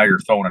 Well, now you're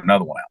throwing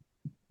another one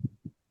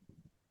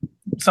out.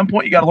 At some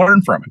point, you got to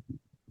learn from it.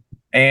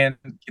 And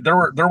there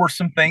were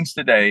some things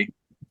today.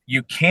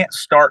 You can't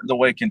start the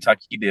way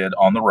Kentucky did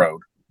on the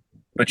road,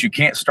 but you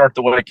can't start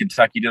the way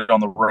Kentucky did on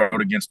the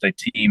road against a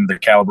team the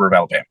caliber of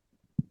Alabama.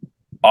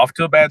 Off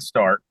to a bad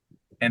start.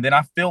 And then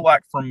I feel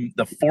like from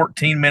the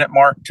 14-minute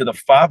mark to the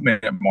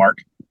 5-minute mark,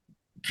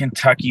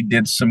 Kentucky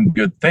did some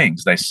good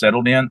things. They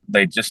settled in.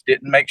 They just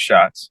didn't make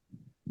shots.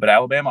 But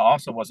Alabama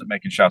also wasn't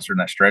making shots during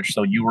that stretch,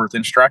 so you were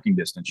within striking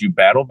distance. You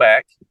battled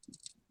back,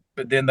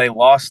 but then they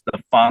lost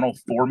the final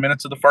 4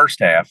 minutes of the first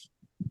half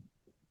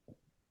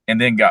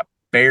and then got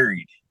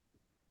buried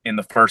in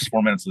the first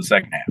 4 minutes of the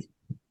second half.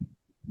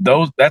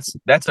 That's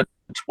a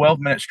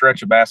 12-minute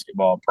stretch of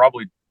basketball,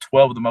 probably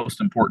 12 of the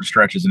most important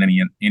stretches in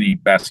any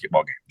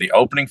basketball game. The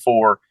opening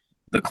 4,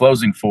 the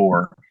closing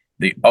 4,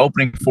 the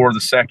opening 4 of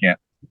the second,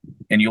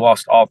 and you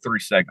lost all 3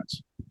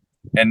 segments.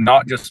 And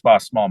not just by a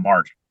small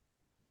margin.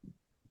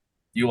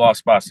 You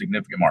lost by a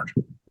significant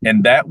margin.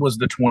 And that was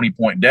the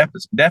 20-point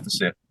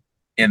deficit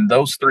in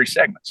those 3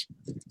 segments.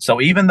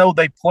 So even though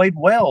they played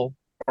well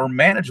or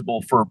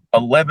manageable for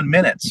 11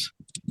 minutes,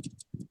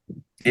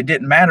 it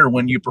didn't matter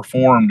when you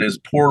performed as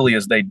poorly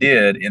as they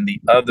did in the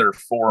other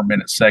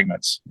 4-minute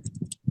segments.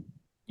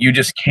 You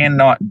just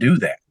cannot do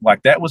that.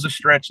 Like that was a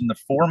stretch in the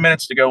 4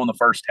 minutes to go in the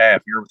first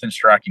half. You're within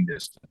striking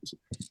distance.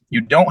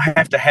 You don't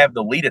have to have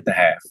the lead at the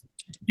half.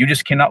 You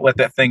just cannot let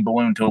that thing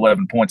balloon to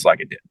 11 points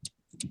like it did.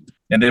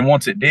 And then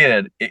once it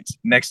did, it's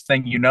next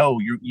thing you know,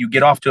 you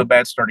get off to a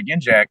bad start again,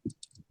 Jack.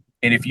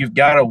 And if you've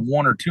got a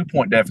 1 or 2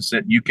 point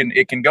deficit,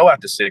 it can go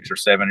out to 6 or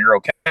 7. You're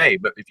okay.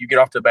 But if you get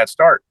off to a bad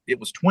start, it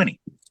was 20.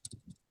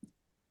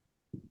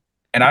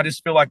 And I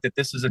just feel like that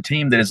this is a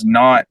team that is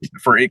not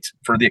for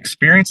the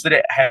experience that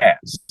it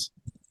has.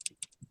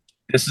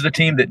 This is a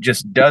team that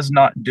just does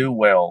not do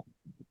well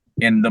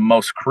in the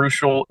most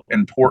crucial,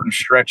 important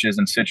stretches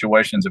and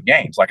situations of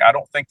games. Like I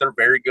don't think they're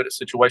very good at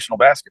situational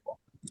basketball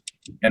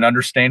and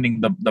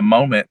understanding the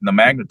moment and the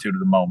magnitude of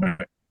the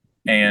moment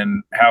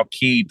and how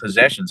key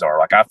possessions are.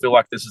 Like I feel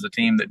like this is a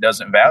team that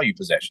doesn't value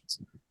possessions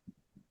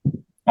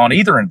on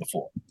either end of the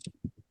floor.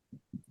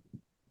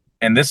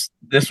 And this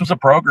was a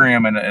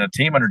program and a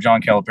team under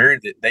John Calipari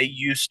that they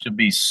used to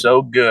be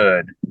so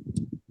good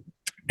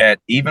at,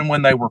 even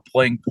when they were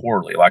playing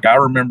poorly. Like I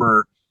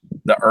remember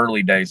the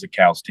early days of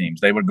Cal's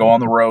teams. They would go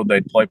on the road,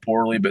 they'd play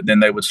poorly, but then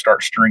they would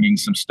start stringing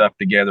some stuff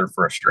together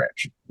for a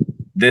stretch.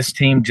 This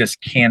team just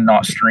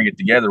cannot string it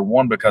together.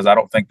 One, because I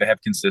don't think they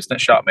have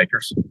consistent shot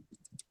makers.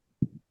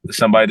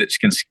 Somebody that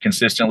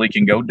consistently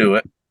can go do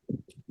it.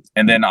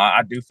 And then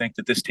I do think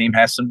that this team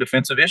has some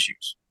defensive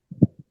issues,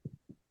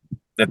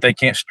 that they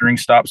can't string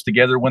stops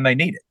together when they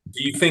need it.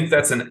 Do you think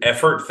that's an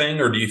effort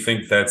thing, or do you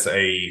think that's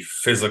a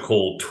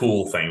physical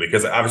tool thing?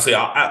 Because obviously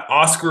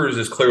Oscars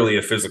is clearly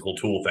a physical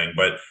tool thing,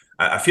 but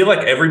I feel like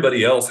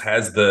everybody else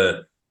has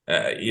the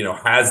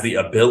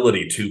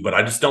ability to, but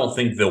I just don't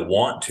think the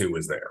want to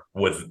is there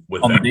with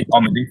on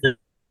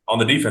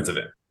the defensive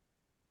end.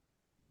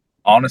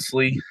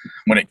 Honestly,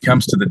 when it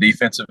comes to the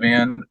defensive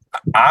end,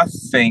 I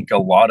think a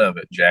lot of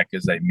it, Jack,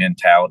 is a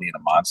mentality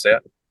and a mindset.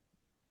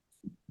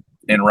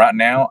 And right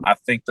now, I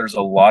think there's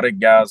a lot of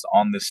guys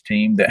on this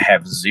team that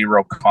have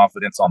zero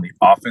confidence on the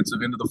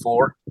offensive end of the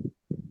floor,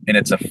 and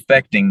it's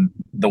affecting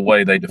the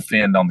way they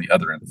defend on the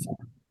other end of the floor.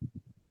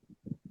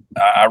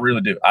 I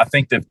really do. I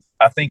think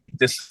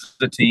this is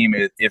the team,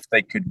 if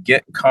they could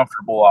get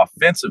comfortable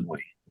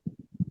offensively,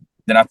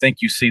 then I think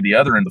you see the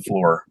other end of the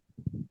floor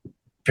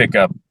pick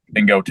up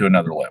and go to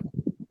another level.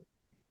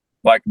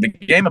 Like the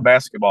game of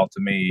basketball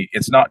to me,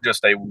 it's not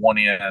just a one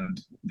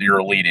end you're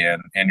elite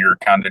in and you're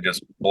kind of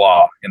just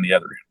blah in the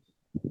other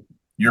end.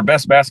 Your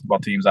best basketball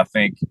teams, I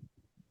think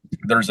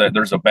there's a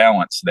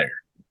balance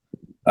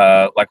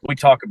there. Like we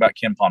talk about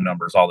KenPom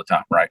numbers all the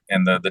time, right?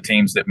 And the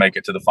teams that make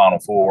it to the Final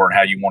Four and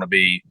how you want to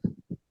be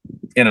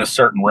in a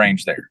certain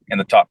range there in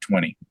the top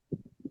 20.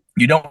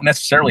 You don't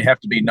necessarily have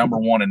to be number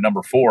 1 and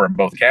number 4 in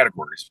both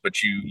categories,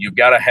 but you've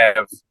got to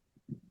have.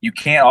 You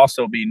can't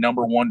also be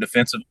number 1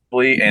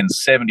 defensively and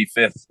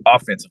 75th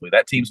offensively.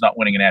 That team's not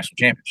winning a national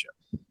championship.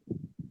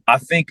 I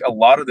think a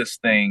lot of this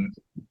thing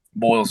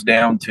boils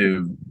down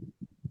to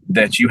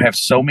that you have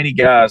so many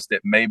guys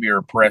that maybe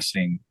are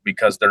pressing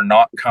because they're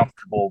not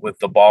comfortable with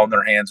the ball in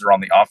their hands or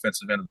on the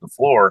offensive end of the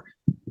floor,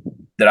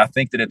 that I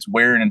think that it's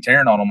wearing and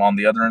tearing on them on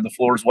the other end of the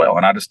floor as well.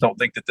 And I just don't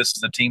think that this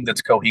is a team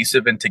that's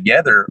cohesive and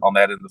together on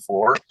that end of the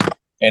floor.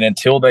 And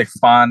until they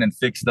find and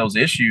fix those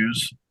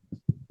issues,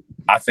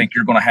 I think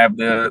you're going to have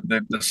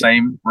the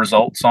same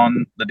results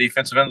on the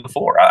defensive end of the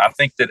floor. I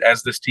think that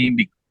as this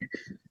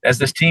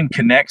team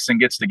connects and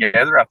gets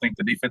together, I think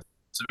the defensive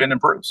end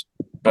improves.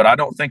 But I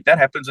don't think that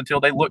happens until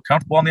they look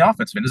comfortable on the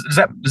offensive end.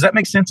 Does that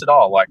make sense at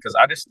all? Like, because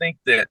I just think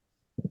that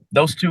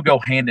those two go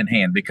hand in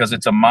hand because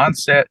it's a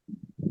mindset,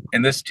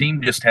 and this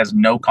team just has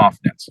no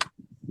confidence.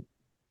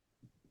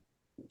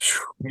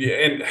 Yeah,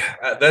 and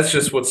that's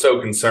just what's so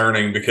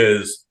concerning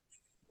because,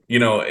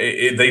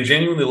 they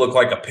genuinely look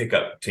like a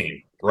pickup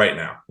team right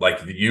now. Like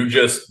you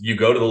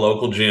go to the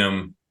local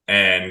gym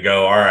and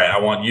go, all right, I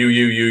want you,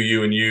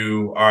 and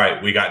you. All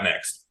right, we got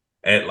next.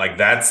 And like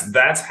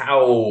that's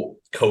how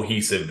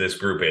cohesive this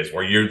group is,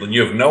 where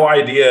you have no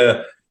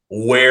idea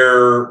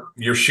where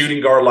your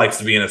shooting guard likes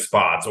to be in a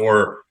spot,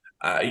 or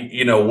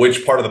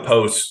which part of the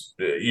post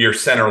your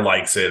center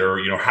likes it, or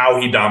how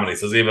he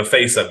dominates. Does he have a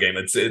face-up game?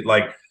 It's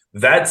like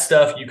that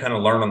stuff you kind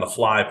of learn on the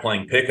fly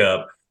playing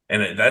pickup.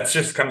 And that's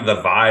just kind of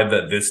the vibe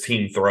that this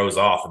team throws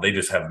off. They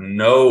just have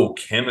no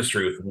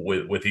chemistry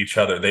with each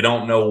other. They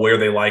don't know where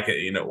they like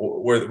it,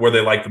 where they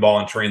like the ball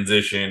in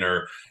transition,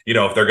 or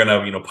if they're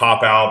gonna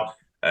pop out.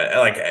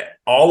 Like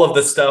all of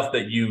the stuff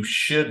that you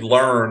should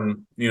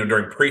learn,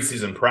 during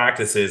preseason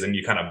practices, and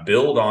you kind of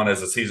build on as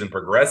the season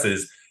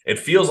progresses. It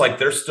feels like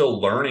they're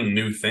still learning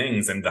new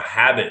things and the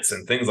habits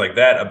and things like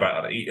that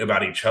about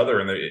each other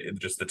and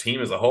just the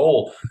team as a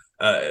whole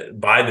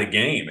by the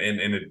game.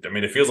 And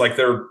it feels like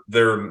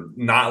they're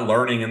not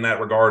learning in that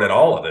regard at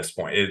all at this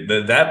point.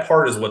 That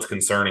part is what's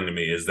concerning to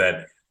me, is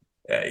that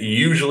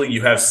usually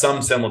you have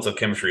some semblance of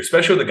chemistry,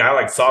 especially with a guy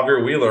like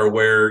Xavier Wheeler,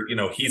 where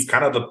he's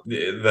kind of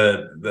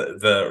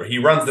the he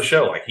runs the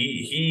show. Like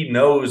he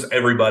knows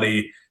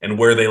everybody and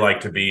where they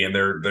like to be and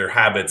their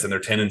habits and their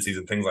tendencies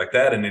and things like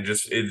that. And it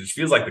just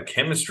feels like the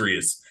chemistry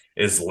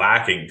is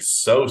lacking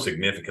so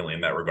significantly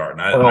in that regard.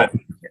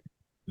 And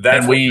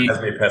that's what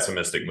has me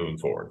pessimistic moving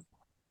forward.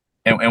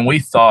 And we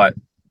thought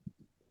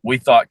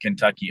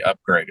Kentucky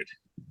upgraded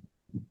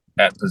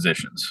at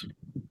positions.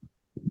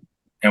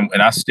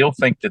 And I still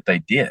think that they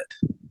did.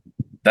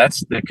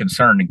 That's the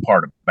concerning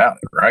part about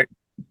it, right?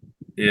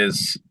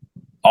 Is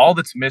all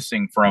that's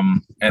missing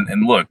from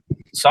and look,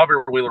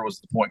 Xavier Wheeler was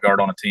the point guard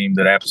on a team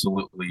that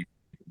absolutely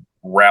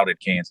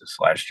routed Kansas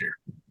last year,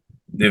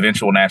 the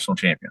eventual national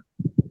champion.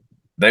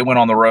 They went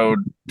on the road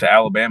to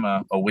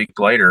Alabama a week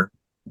later.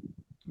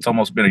 It's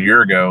almost been a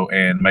year ago,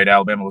 and made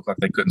Alabama look like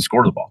they couldn't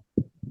score the ball.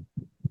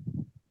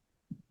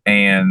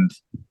 And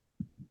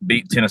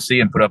beat Tennessee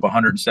and put up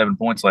 107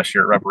 points last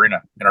year at Rupp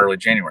Arena in early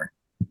January.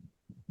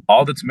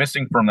 All that's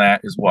missing from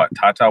that is what?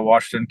 Ty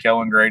Washington,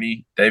 Kellen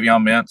Grady,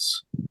 Davion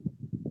Mintz,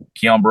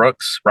 Keon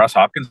Brooks, Bryce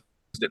Hopkins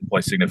didn't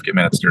play significant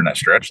minutes during that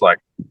stretch. Like,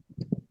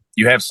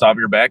 you have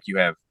Xavier back, you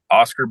have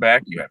Oscar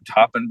back, you have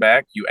Toppin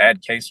back, you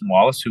add Cason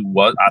Wallace, who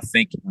I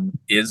think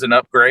is an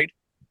upgrade.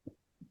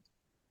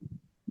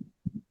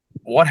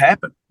 What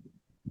happened?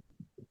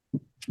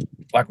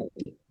 Like,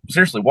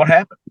 seriously, what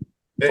happened?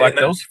 Like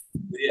those,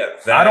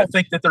 I don't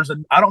think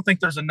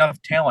there's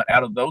enough talent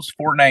out of those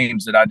 4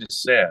 names that I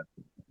just said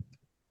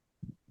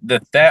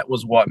that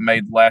was what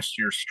made last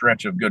year's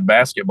stretch of good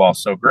basketball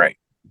so great.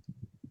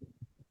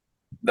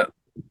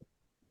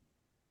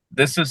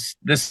 This is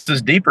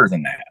deeper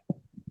than that,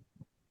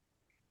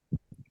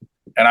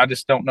 and I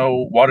just don't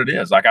know what it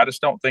is. Like, I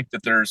just don't think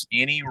that there's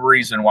any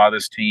reason why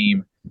this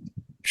team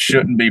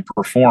shouldn't be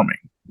performing.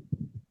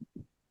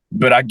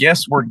 But I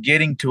guess we're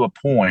getting to a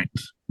point.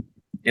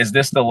 Is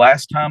this the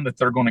last time that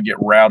they're going to get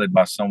routed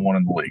by someone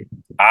in the league?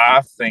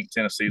 I think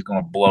Tennessee is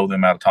going to blow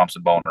them out of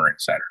Thompson-Boling Arena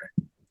Saturday.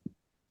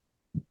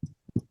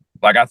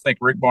 Like, I think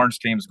Rick Barnes'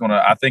 team is going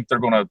to – I think they're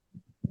going to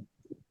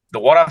 –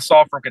 what I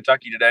saw from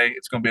Kentucky today,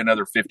 it's going to be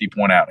another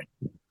 50-point outing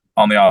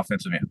on the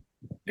offensive end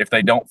if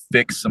they don't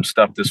fix some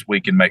stuff this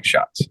week and make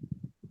shots.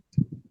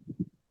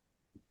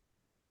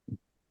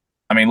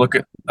 Look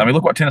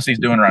what Tennessee's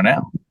doing right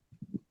now.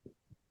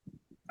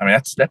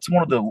 That's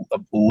one of the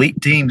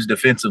elite teams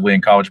defensively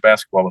in college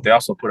basketball, but they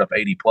also put up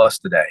 80-plus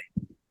today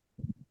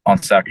on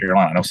South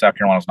Carolina. I know South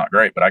Carolina's not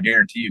great, but I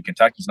guarantee you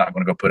Kentucky's not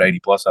going to go put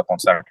 80-plus up on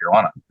South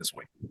Carolina this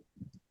week.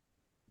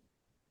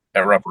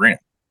 at Rupp Arena.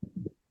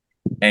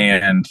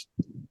 And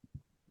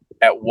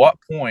at what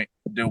point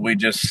do we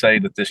just say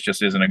that this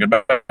just isn't a good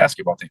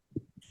basketball team?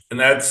 And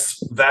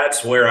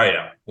that's where I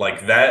am.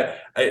 Like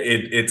that,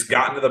 it's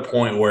gotten to the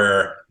point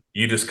where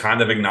you just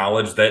kind of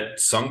acknowledge that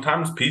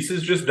sometimes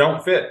pieces just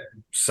don't fit.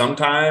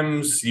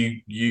 Sometimes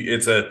you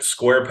it's a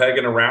square peg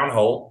in a round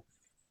hole,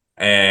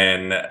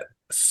 and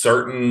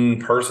certain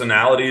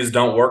personalities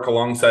don't work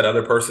alongside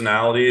other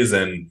personalities,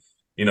 and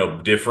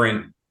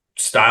different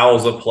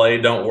styles of play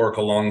don't work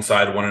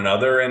alongside one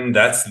another. And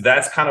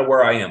that's kind of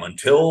where I am.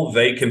 Until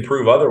they can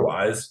prove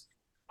otherwise,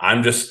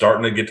 I'm just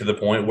starting to get to the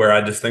point where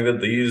I just think that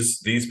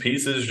these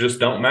pieces just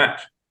don't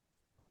match.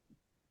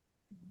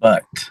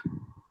 But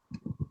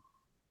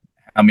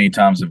how many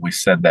times have we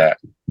said that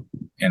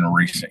in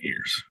recent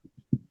years?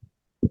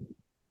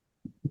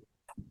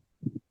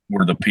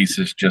 Where the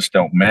pieces just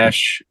don't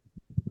mesh.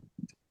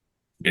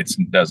 It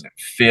doesn't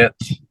fit.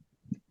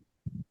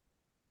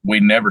 We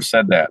never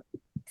said that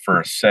for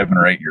a 7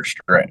 or 8 year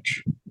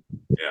stretch.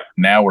 Yeah.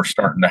 Now we're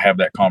starting to have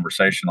that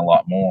conversation a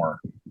lot more.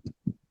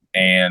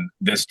 And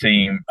this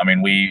team, I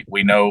mean,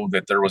 we know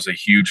that there was a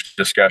huge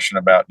discussion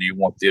about, do you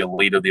want the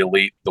elite of the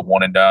elite, the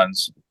one and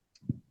dones,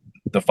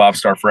 the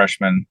 5-star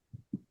freshmen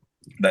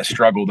that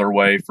struggle their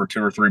way for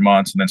 2 or 3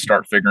 months and then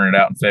start figuring it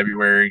out in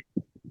February,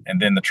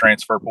 and then the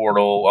transfer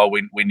portal. Oh,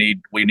 we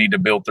need to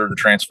build through the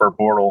transfer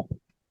portal.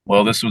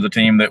 Well, this was a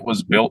team that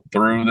was built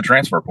through the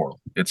transfer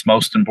portal. Its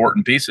most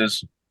important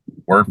pieces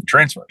were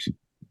transfers.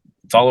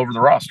 It's all over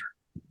the roster.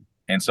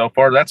 And so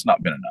far, that's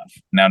not been enough.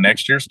 Now,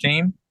 next year's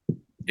team,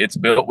 it's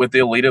built with the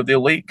elite of the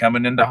elite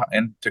coming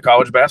into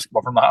college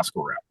basketball from the high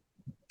school route.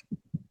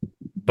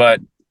 But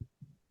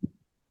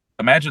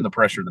imagine the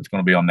pressure that's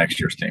going to be on next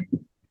year's team.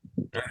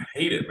 I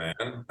hate it,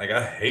 man. Like,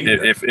 I hate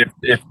it.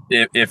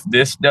 If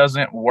this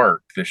doesn't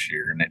work this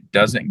year and it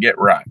doesn't get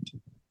right,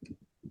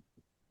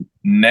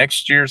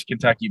 next year's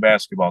Kentucky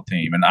basketball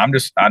team, and I'm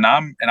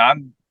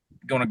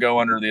going to go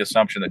under the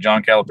assumption that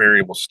John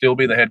Calipari will still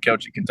be the head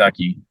coach at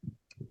Kentucky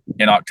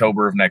in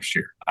October of next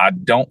year. I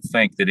don't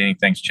think that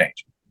anything's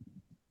changed.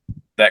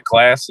 That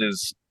class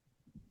is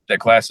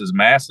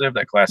massive.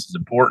 That class is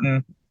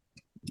important.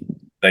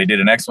 They did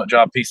an excellent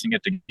job piecing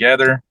it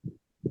together.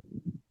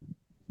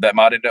 That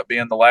might end up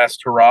being the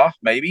last hurrah,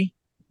 maybe,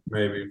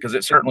 because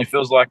it certainly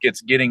feels like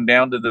it's getting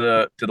down to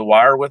the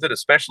wire with it,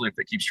 especially if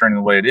it keeps trending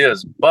the way it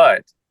is.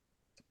 But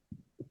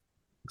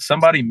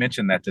somebody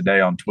mentioned that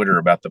today on Twitter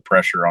about the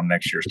pressure on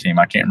next year's team.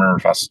 I can't remember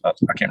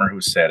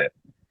who said it.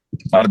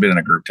 Might have been in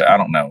a group. I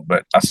don't know,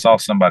 but I saw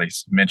somebody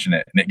mention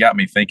it, and it got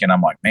me thinking. I'm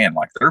like, man,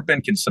 like there have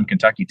been some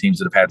Kentucky teams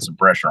that have had some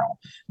pressure on them.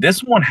 This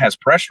one has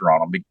pressure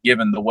on them,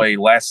 given the way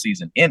last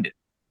season ended.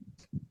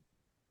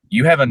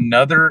 You have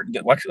another,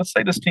 like, let's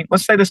say this team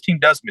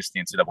does miss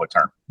the NCAA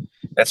tournament.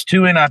 That's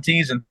 2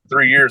 NITs in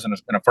 3 years and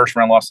a first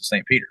round loss to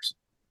St. Peter's.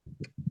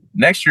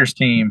 Next year's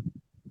team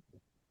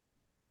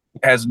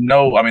has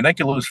they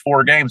could lose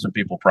 4 games and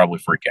people probably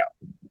freak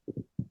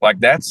out.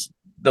 Like, that's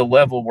the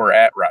level we're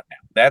at right now.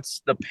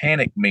 That's the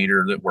panic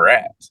meter that we're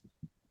at.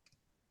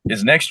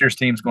 Is next year's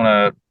team's going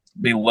to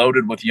be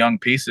loaded with young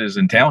pieces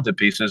and talented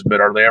pieces, but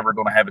are they ever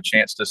going to have a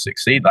chance to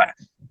succeed?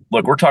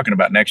 Look, we're talking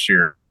about next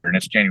year, and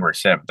it's January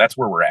 7th. That's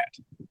where we're at.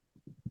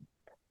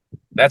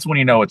 That's when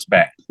you know it's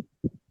bad.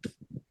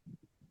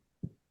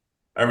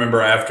 I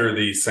remember after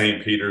the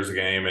St. Peter's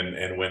game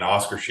and when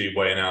Oscar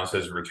Tshiebwe announced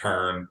his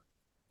return,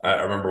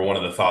 I remember one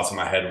of the thoughts in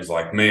my head was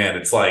like, man,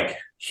 it's like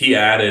he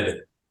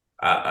added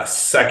a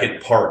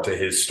second part to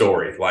his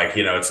story. Like,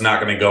 it's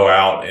not going to go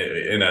out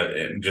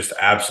in just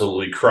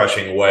absolutely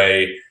crushing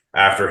way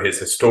after his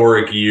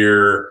historic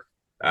year,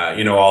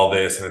 all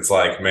this. And it's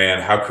like,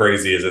 man, how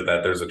crazy is it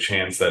that there's a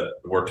chance that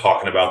we're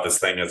talking about this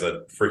thing as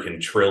a freaking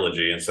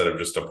trilogy instead of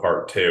just a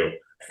part 2?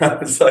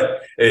 It's like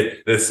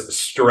this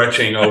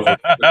stretching over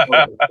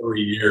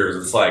 3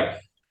 years. It's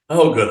like,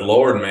 oh, good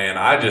Lord, man,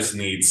 I just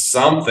need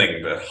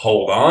something to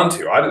hold on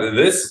to.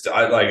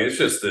 It's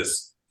just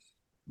this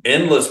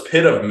endless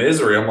pit of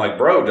misery. I'm like,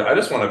 bro, I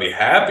just want to be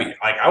happy.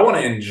 Like, I want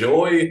to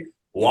enjoy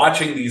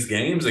watching these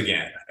games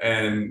again.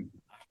 And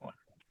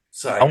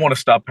so I want to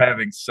stop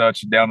having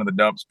such down in the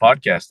dumps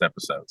podcast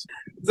episodes.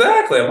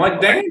 Exactly. I'm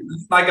like, dang,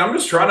 like, I'm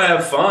just trying to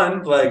have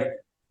fun. Like,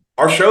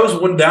 our shows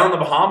when down in the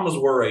Bahamas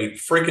were a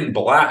freaking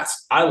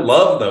blast. I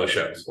love those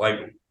shows.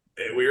 Like,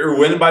 we were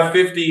winning by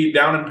 50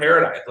 down in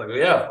Paradise. Like,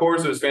 yeah, of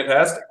course it was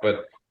fantastic,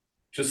 but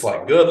just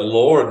like, good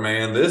Lord,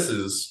 man, this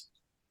is.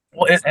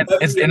 Well,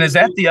 and is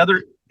that the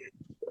other?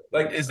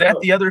 Like, is that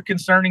the other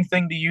concerning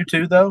thing to you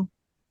too, though?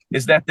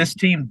 Is that this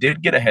team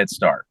did get a head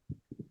start.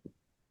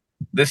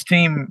 This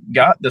team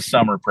got the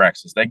summer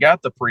practice. They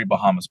got the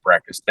pre-Bahamas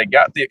practice. They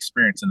got the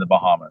experience in the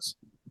Bahamas.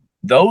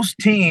 Those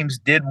teams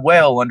did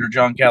well under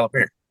John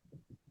Calipari.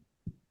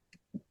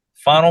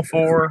 Final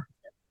Four.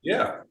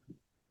 Yeah.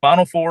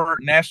 Final Four,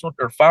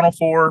 Final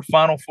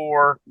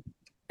Four,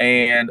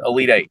 and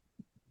Elite Eight.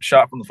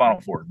 Shot from the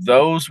Final Four.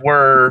 Those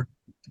were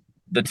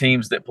the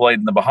teams that played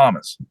in the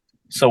Bahamas.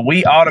 So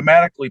we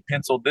automatically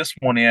penciled this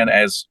one in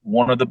as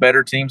one of the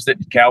better teams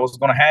that Cal was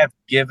going to have,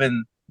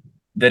 given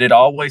that it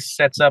always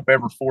sets up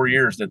every 4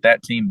 years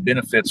that team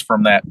benefits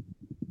from that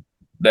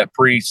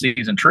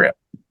preseason trip.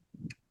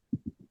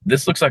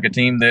 This looks like a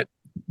team that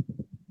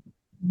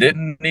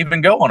didn't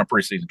even go on a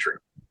preseason trip.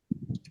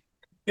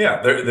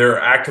 Yeah, they're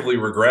actively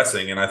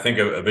regressing, and I think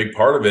a big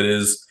part of it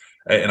is,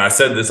 and I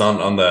said this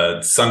on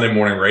the Sunday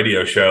morning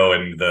radio show,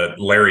 and the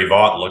Larry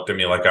Vaught looked at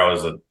me like I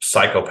was a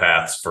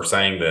psychopath for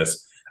saying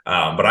this,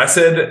 but I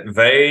said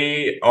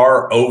they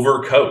are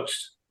overcoached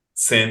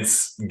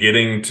since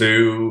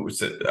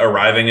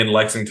arriving in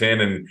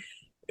Lexington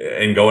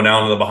and going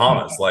down to the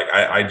Bahamas. Like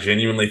I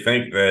genuinely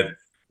think that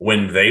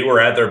when they were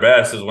at their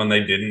best is when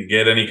they didn't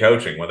get any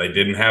coaching, when they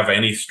didn't have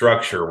any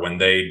structure, when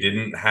they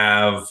didn't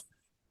have,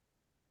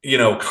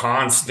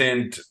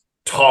 constant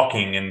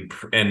talking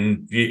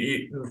and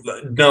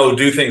no,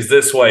 do things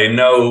this way,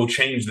 no,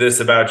 change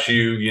this about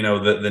you,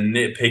 the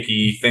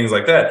nitpicky things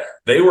like that.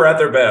 They were at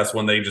their best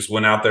when they just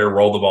went out there,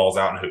 rolled the balls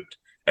out, and hooped.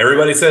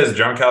 Everybody says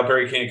John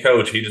Calipari can't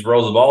coach. He just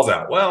rolls the balls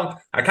out.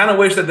 Well, I kind of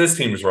wish that this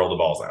team just rolled the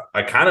balls out.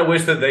 I kind of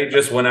wish that they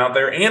just went out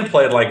there and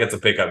played like it's a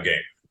pickup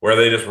game where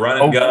they just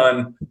run and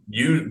gun,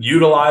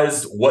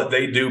 utilize what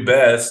they do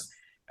best,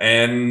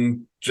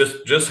 and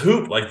just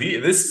hoop. Like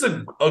this is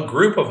a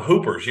group of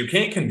hoopers. You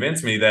can't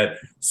convince me that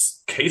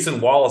Cason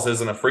Wallace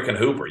isn't a freaking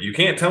hooper. You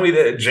can't tell me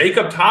that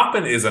Jacob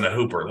Toppin isn't a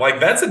hooper. Like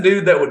that's a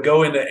dude that would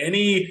go into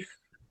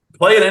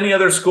play at any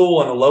other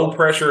school in a low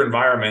pressure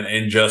environment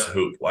and just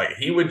hoop. Like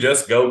he would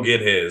just go get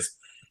his.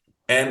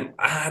 And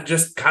I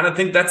just kind of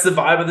think that's the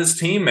vibe of this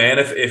team, man.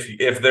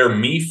 If they're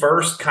me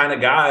first kind of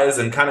guys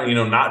and kind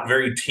of, not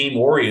very team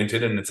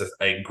oriented, and it's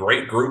a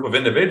great group of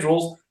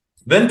individuals,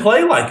 then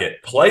play like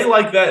it. Play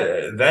like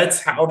that.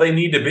 That's how they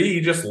need to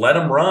be. Just let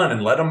them run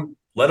and let them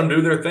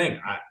do their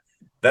thing.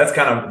 That's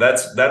kind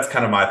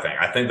of my thing.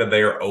 I think that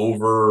they are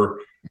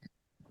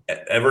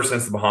ever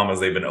since the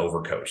Bahamas, they've been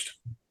overcoached.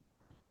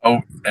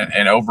 Oh,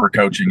 and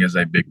overcoaching is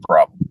a big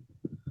problem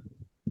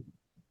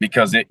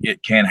because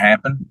it can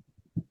happen,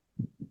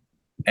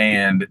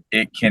 and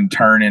it can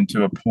turn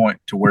into a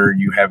point to where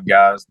you have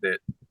guys that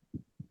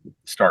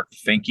start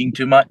thinking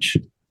too much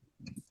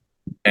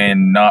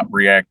and not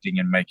reacting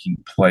and making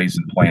plays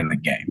and playing the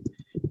game.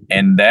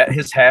 And that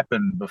has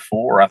happened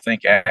before, I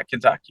think, at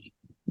Kentucky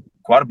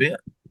quite a bit.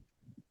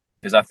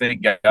 Because I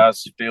think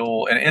guys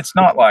feel, and it's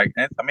not like,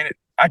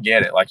 I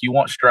get it. Like you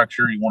want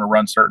structure, you want to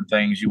run certain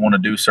things, you want to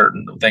do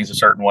certain things a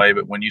certain way.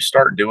 But when you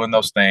start doing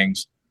those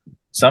things,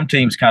 some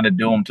teams kind of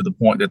do them to the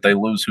point that they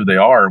lose who they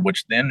are,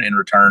 which then in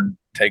return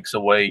takes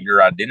away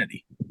your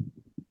identity.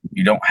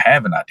 You don't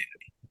have an identity.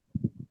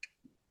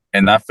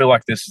 And I feel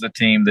like this is a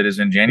team that is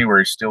in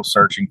January still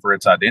searching for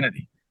its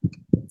identity.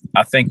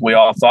 I think we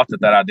all thought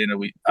that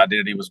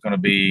identity was going to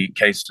be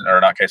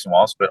not Cason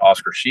Wallace, but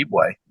Oscar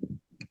Tshiebwe.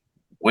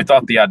 We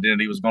thought the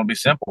identity was going to be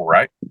simple,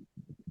 right?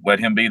 Let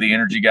him be the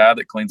energy guy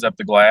that cleans up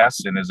the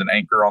glass and is an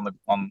anchor on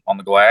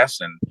the glass,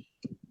 and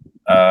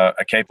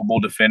a capable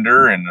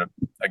defender, and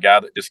a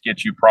guy that just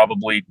gets you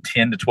probably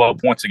 10 to 12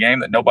 points a game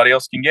that nobody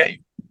else can get you.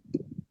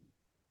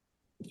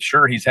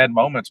 Sure, he's had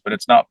moments, but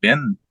it's not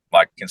been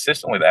like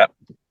consistently that.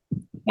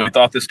 We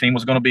thought this team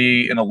was going to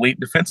be an elite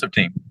defensive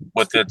team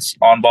with its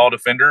on-ball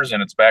defenders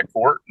and its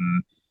backcourt,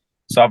 and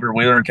Sawyer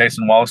Wheeler and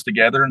Cason Wallace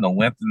together, and the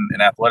length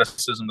and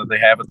athleticism that they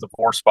have at the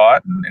 4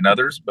 spot and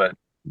others. But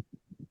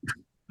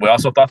we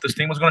also thought this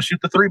team was going to shoot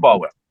the 3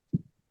 ball well.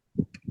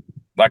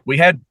 Like we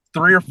had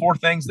 3 or 4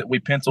 things that we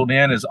penciled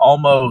in as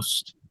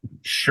almost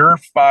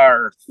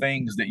surefire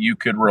things that you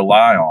could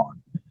rely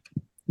on.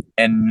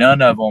 And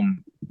none of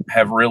them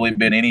have really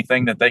been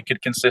anything that they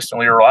could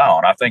consistently rely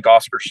on. I think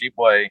Oscar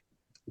Tshiebwe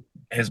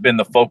has been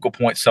the focal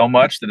point so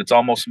much that it's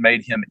almost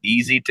made him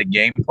easy to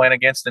game plan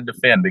against and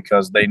defend,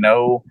 because they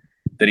know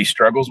that he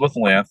struggles with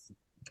length.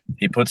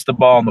 He puts the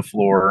ball on the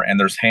floor, and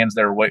there's hands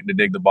there waiting to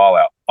dig the ball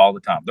out all the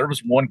time. There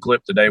was one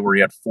clip today where he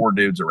had 4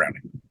 dudes around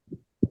him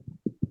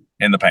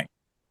in the paint.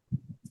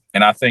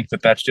 And I think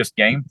that that's just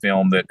game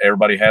film that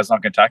everybody has on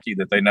Kentucky,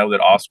 that they know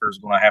that Oscar is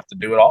going to have to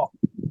do it all.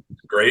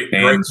 Great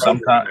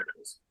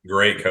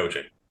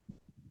coaching.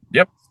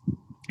 Yep,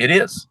 it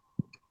is.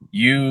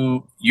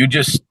 You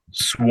just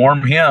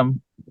swarm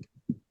him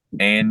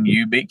and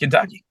you beat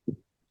Kentucky.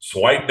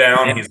 Swipe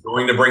down. Yeah. He's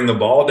going to bring the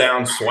ball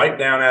down, swipe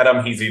down at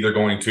him. He's either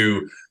going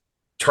to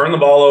turn the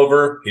ball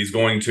over, he's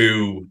going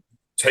to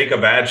take a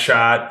bad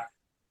shot,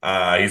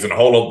 he's going to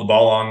hold up the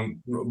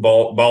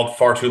ball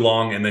far too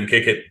long and then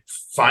kick it,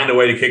 find a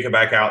way to kick it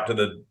back out to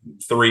the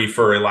 3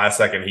 for a last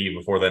second heave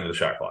before the end of the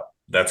shot clock.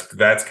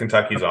 That's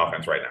Kentucky's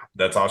offense right now.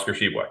 That's Oscar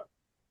Tshiebwe.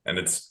 And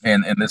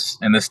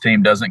this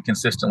team doesn't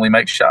consistently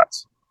make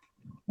shots,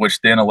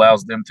 which then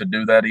allows them to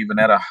do that even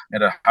at a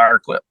higher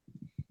clip.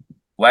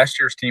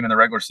 Last year's team in the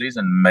regular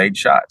season made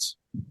shots,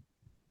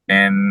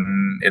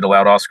 and it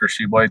allowed Oscar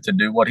Tshiebwe to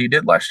do what he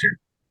did last year.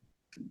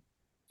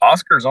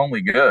 Oscar's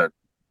only good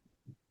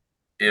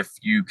if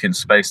you can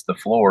space the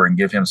floor and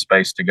give him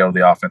space to go to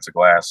the offensive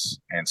glass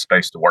and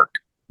space to work.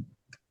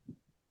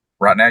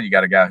 Right now, you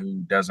got a guy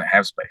who doesn't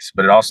have space,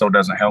 but it also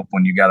doesn't help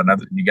when you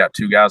got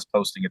 2 guys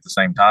posting at the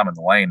same time in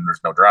the lane and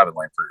there's no driving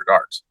lane for your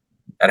guards.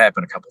 That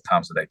happened a couple of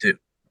times today too.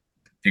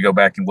 if you go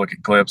back and look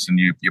at clips and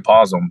you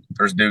pause them,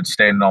 there's dudes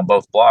standing on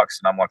both blocks,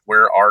 and I'm like,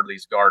 where are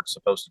these guards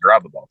supposed to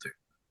drive the ball to?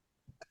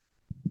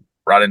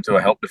 Right into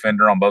a help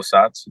defender on both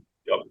sides.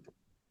 Yep.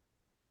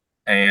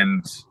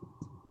 And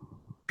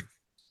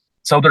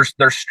so there's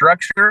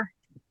structure,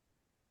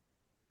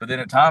 but then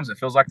at times it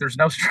feels like there's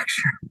no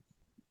structure.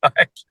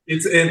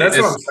 And that's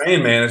what I'm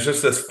saying, man. It's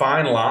just this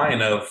fine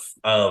line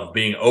of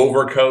being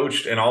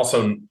overcoached and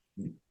also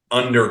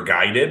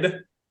underguided.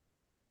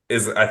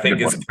 I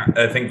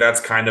think that's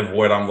kind of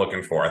what I'm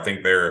looking for. I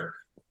think they're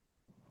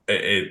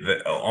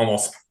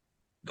almost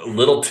a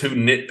little too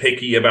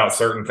nitpicky about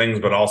certain things,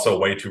 but also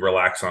way too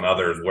relaxed on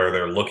others, where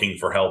they're looking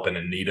for help and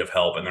in need of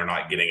help and they're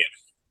not getting it.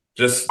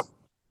 Just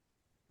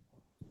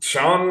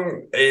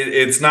Sean,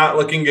 it's not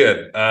looking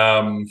good.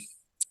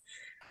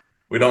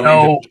 We don't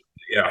need to,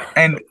 yeah.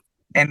 And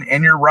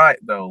you're right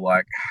though.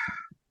 Like,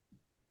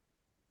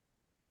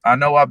 I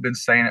know I've been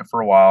saying it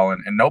for a while,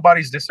 and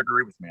nobody's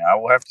disagreed with me. I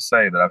will have to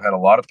say that I've had a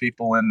lot of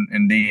people in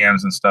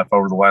DMs and stuff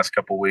over the last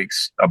couple of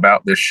weeks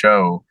about this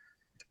show,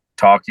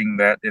 talking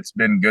that it's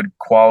been good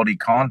quality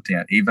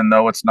content, even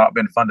though it's not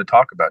been fun to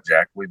talk about,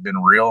 Jack. We've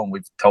been real and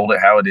we've told it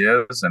how it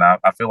is, and I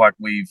feel like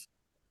we've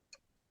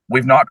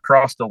not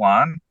crossed the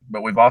line,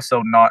 but we've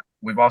also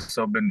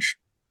been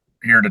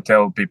here to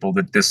tell people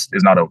that this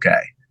is not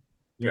okay.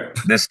 Yeah,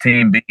 this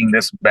team being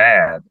this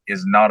bad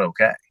is not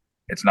okay.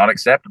 It's not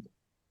acceptable.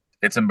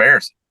 It's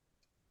embarrassing.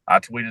 I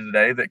tweeted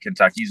today that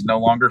Kentucky's no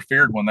longer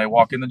feared when they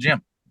walk in the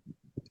gym.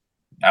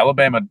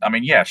 Alabama, I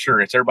mean, yeah, sure,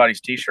 it's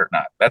everybody's T-shirt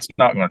night. That's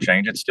not going to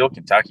change. It's still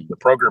Kentucky. The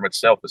program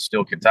itself is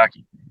still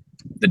Kentucky.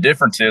 The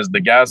difference is the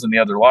guys in the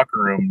other locker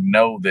room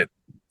know that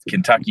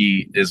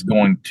Kentucky is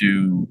going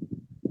to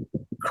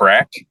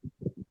crack,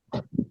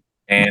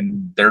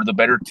 and they're the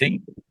better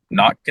team,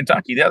 not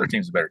Kentucky. The other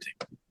team's the better team.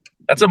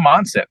 That's a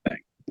mindset thing.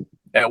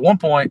 At one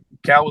point,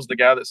 Cal was the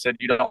guy that said,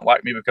 "You don't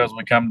like me because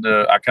I come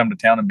to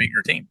town and beat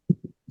your team."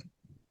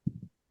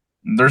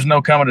 There's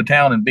no coming to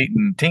town and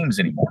beating teams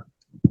anymore.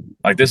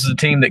 Like, this is a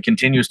team that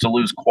continues to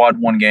lose quad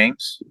one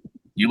games.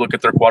 You look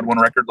at their quad one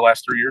record the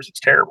last 3 years; it's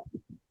terrible.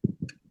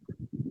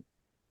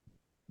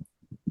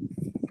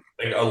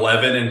 Like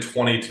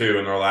 11-22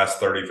 in their last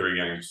 33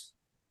 games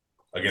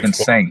against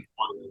insane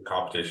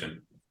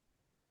competition,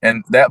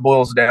 and that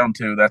boils down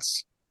to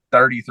that's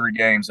 33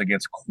 games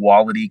against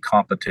quality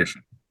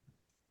competition.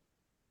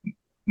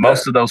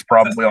 Most of those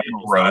probably on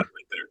the road.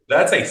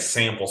 That's a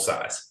sample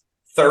size.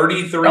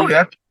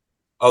 33,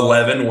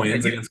 11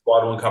 wins against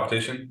quad one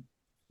competition.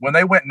 When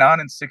they went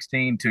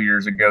 9-16 2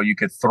 years ago, you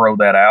could throw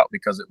that out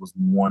because it was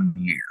 1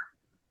 year.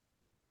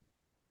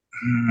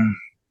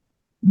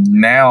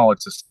 Now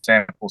it's a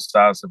sample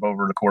size of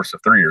over the course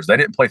of 3 years. They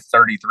didn't play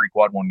 33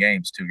 quad one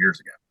games 2 years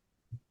ago.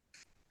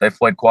 They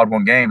played quad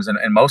one games, and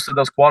most of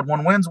those quad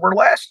one wins were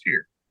last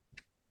year.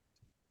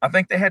 I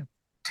think they had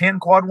 10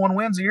 quad one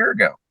wins a year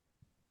ago.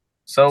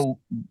 So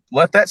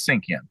let that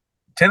sink in.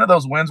 10 of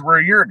those wins were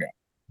a year ago.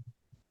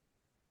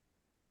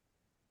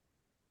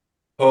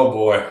 Oh,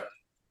 boy.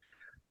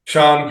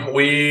 Sean,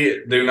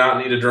 we do not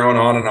need to drone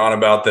on and on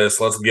about this.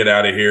 Let's get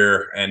out of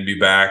here and be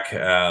back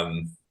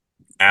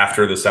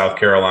after the South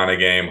Carolina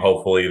game.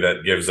 Hopefully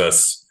that gives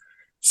us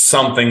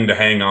something to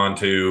hang on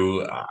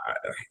to.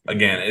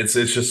 Again, it's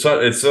just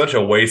it's such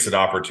a wasted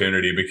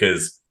opportunity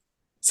because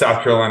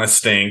South Carolina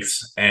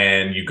stinks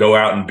and you go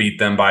out and beat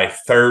them by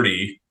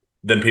 30.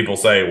 Then people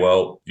say,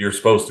 well, you're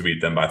supposed to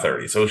beat them by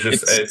 30. So it's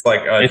just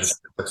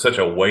such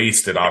a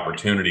wasted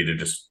opportunity to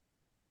just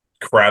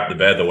crap the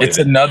bed the way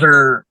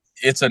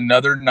it's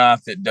another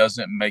knife that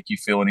doesn't make you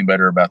feel any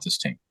better about this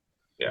team.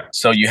 Yeah.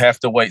 So you have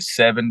to wait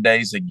 7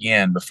 days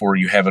again before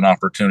you have an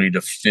opportunity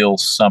to feel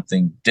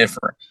something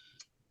different.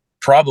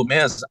 Problem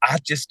is, I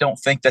just don't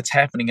think that's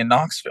happening in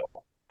Knoxville.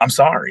 I'm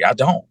sorry, I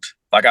don't.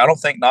 Like, I don't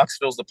think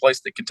Knoxville's the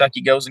place that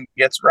Kentucky goes and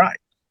gets right.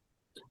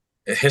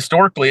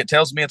 Historically, it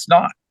tells me it's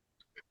not.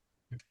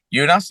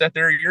 You and I sat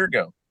there a year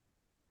ago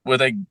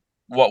with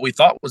what we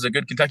thought was a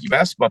good Kentucky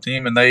basketball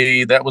team, and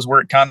that was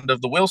where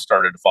the wheels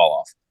started to fall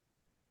off.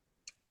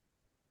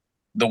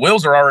 The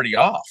wheels are already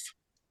off,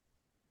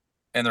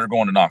 and they're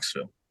going to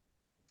Knoxville.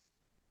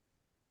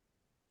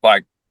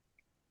 Like,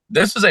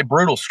 this is a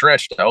brutal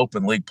stretch to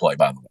open league play,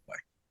 by the way.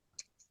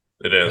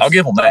 It is. I'll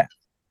give them that.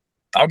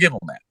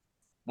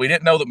 We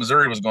didn't know that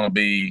Missouri was going to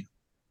be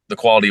the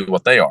quality of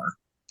what they are.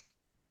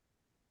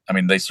 I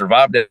mean, they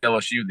survived at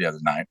LSU the other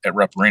night at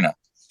Rupp Arena.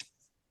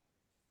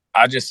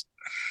 I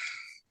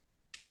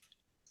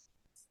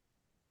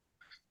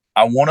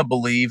want to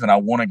believe, and I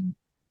want to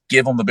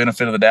give them the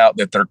benefit of the doubt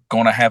that they're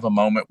going to have a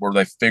moment where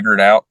they figure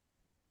it out.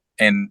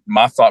 And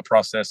my thought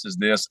process is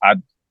this.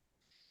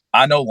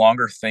 I no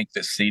longer think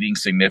that seeding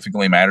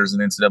significantly matters in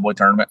the NCAA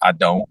tournament. I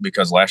don't,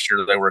 because last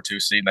year they were a 2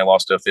 seed and they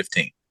lost to a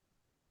 15.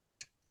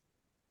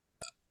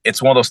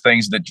 It's one of those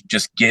things that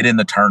just get in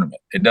the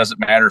tournament. It doesn't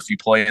matter if you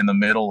play in the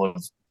middle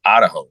of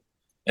Idaho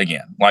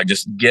again. Like,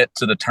 just get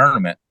to the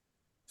tournament,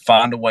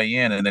 find a way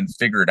in, and then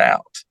figure it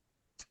out.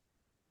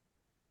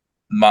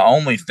 My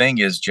only thing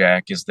is,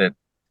 Jack, is that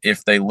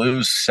if they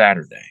lose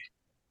Saturday,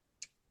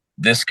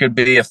 this could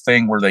be a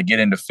thing where they get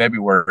into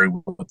February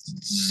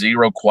with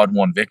 0 quad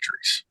 1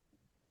 victories.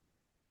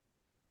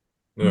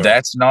 Yeah.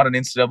 That's not an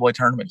NCAA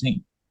tournament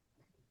team.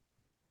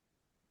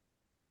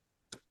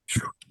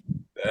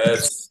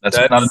 That's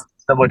not an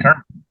NCAA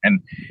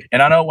tournament.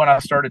 And I know when I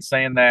started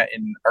saying that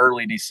in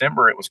early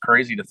December, it was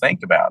crazy to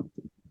think about.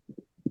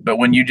 But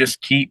when you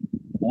just keep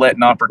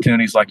letting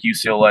opportunities like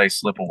UCLA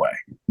slip away,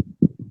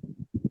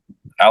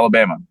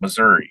 Alabama,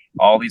 Missouri,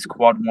 all these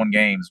quad 1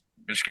 games,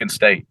 Michigan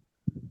State,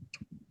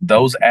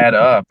 those add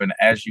up. And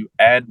as you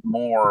add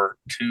more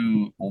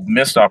to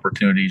missed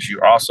opportunities,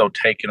 you're also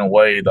taking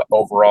away the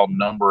overall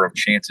number of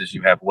chances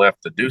you have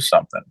left to do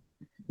something.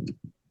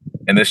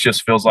 And this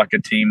just feels like a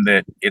team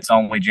that it's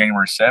only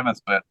January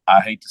 7th, but I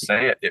hate to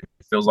say it, it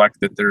feels like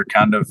that they're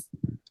kind of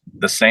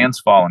the sand's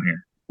falling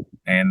here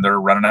and they're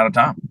running out of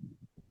time.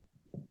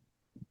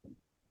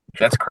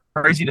 That's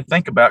crazy to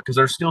think about because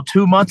there's still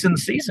 2 months in the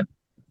season.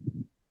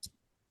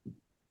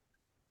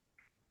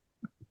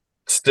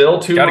 Still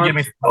 2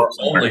 months or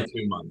only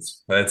 2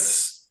 months?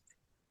 That's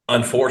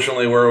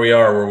unfortunately where we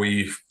are, where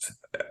we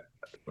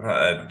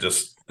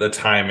just the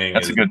timing.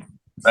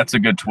 That's a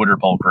good Twitter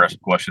poll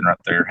question right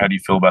there. How do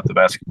you feel about the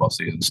basketball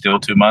season? Still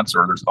 2 months,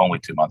 or there's only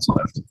 2 months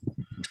left?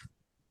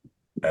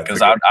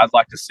 Because I'd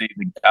like to see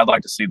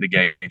the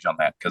gauge on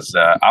that. Because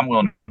I'm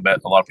willing to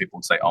bet a lot of people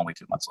would say only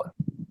 2 months left.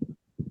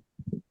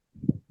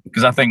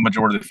 Because I think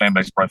majority of the fan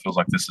base probably feels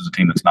like this is a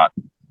team that's not.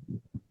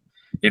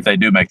 If they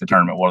do make the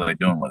tournament, what are they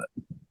doing with it?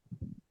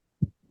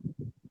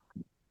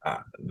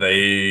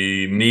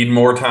 They need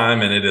more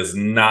time, and it is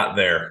not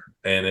there.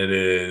 And it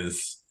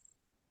is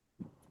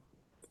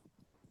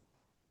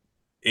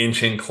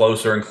inching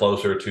closer and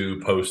closer to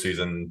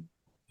postseason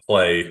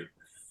play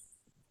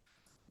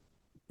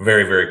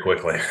very, very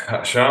quickly.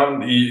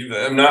 Sean,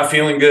 I'm not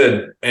feeling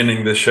good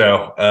ending this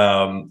show.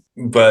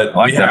 But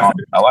I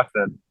like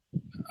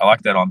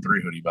that on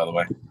 3 hoodie, by the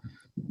way.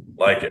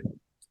 Like it.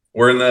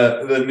 We're in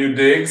the new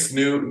digs,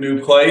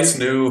 new place,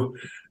 new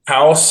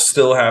house.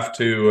 Still have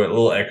to a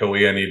little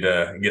echoey. I need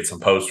to get some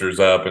posters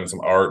up and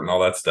some art and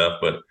all that stuff,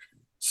 but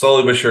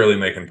slowly but surely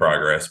making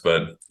progress.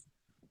 But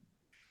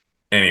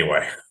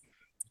anyway,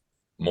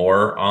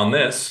 more on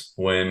this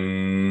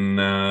when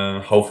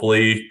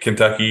hopefully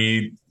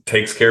Kentucky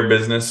takes care of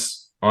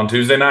business on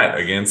Tuesday night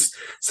against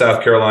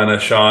South Carolina.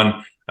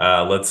 Sean,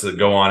 let's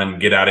go on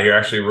and get out of here.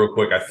 Actually, real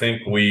quick, I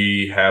think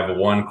we have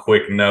one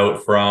quick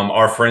note from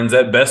our friends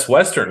at Best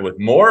Western. With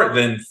more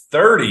than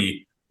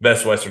 30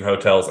 Best Western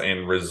hotels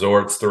and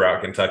resorts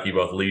throughout Kentucky,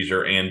 both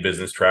leisure and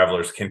business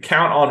travelers can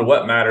count on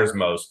what matters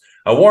most: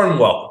 a warm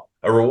welcome,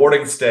 a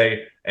rewarding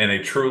stay, and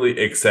a truly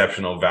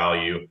exceptional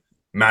value.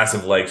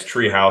 Massive lakes,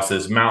 tree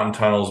houses, mountain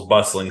tunnels,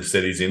 bustling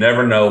cities. You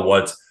never know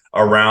what's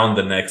around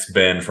the next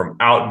bend. From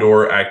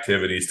outdoor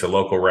activities to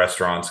local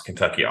restaurants,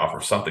 Kentucky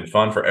offers something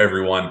fun for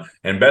everyone,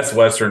 and Best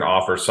Western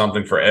offers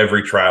something for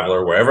every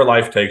traveler. Wherever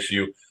life takes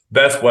you,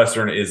 Best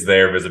Western is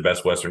there. Visit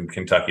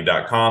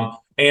bestwesternkentucky.com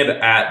and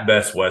at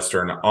Best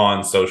Western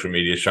on social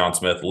media. Sean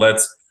Smith,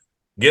 let's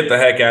get the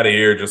heck out of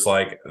here, just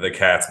like the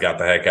Cats got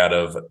the heck out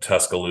of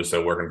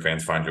Tuscaloosa. Where can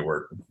fans find your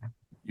work?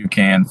 You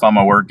can find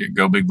my work at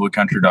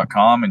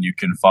gobigbluecountry.com, and you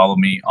can follow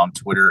me on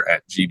Twitter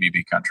at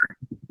GBBCountry.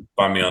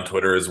 Find me on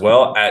Twitter as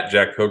well at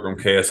Jack Pilgrim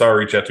KSR.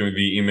 Reach out to me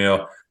via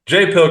email,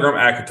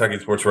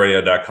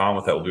 jpilgrim@KentuckySportsRadio.com.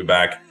 With that, we'll be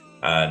back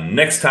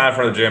next time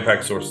for the Jam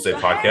Packed Sources Say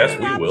podcast.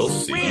 We will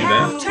see you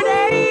then.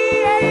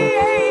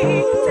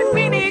 Today,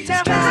 we need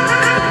to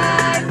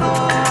fight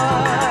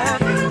for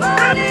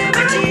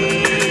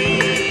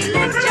liberty.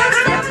 Lift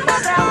yourself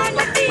up on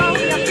your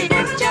feet.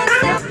 Lift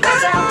yourself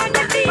up on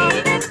your feet.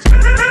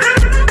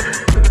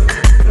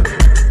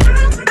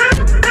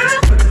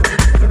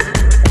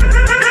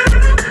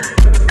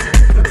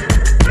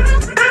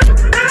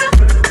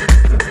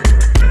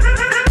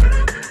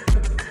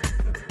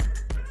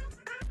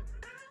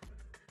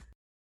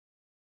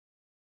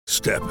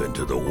 Step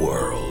into the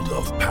world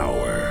of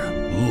power,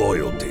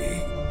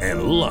 loyalty,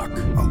 and luck.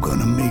 I'm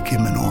gonna make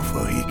him an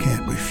offer he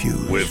can't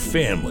refuse. With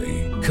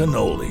family,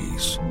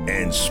 cannolis,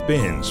 and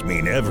spins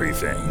mean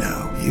everything.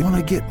 Now, you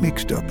wanna get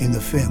mixed up in the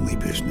family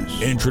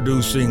business.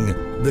 Introducing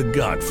The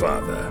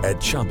Godfather at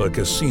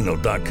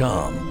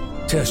ChumbaCasino.com.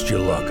 Test your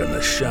luck in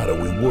the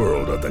shadowy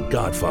world of The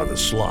Godfather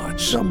slot.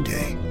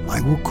 Someday,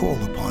 I will call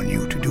upon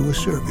you to do a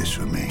service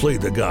for me. Play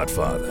The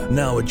Godfather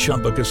now at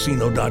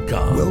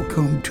ChumbaCasino.com.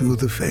 Welcome to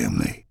the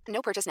family.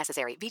 No purchase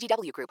necessary.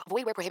 VGW Group.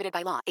 Void where prohibited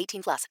by law.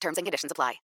 18+. Terms and conditions apply.